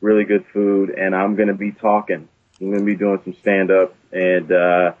really good food, and I'm going to be talking. I'm going to be doing some stand up, and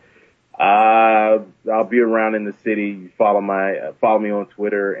I'll be around in the city. Follow me on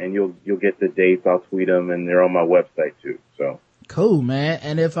Twitter, and you'll get the dates. I'll tweet them, and they're on my website too. So cool, man.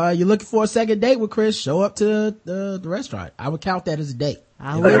 And if you're looking for a second date with Chris, show up to the restaurant. I would count that as a date.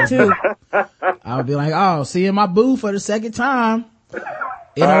 I would too. I would be like, oh, seeing my boo for the second time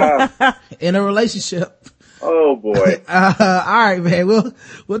in a relationship. Oh boy. All right, man.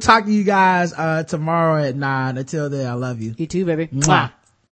 We'll talk to you guys tomorrow at 9. Until then, I love you. You too, baby. Mwah.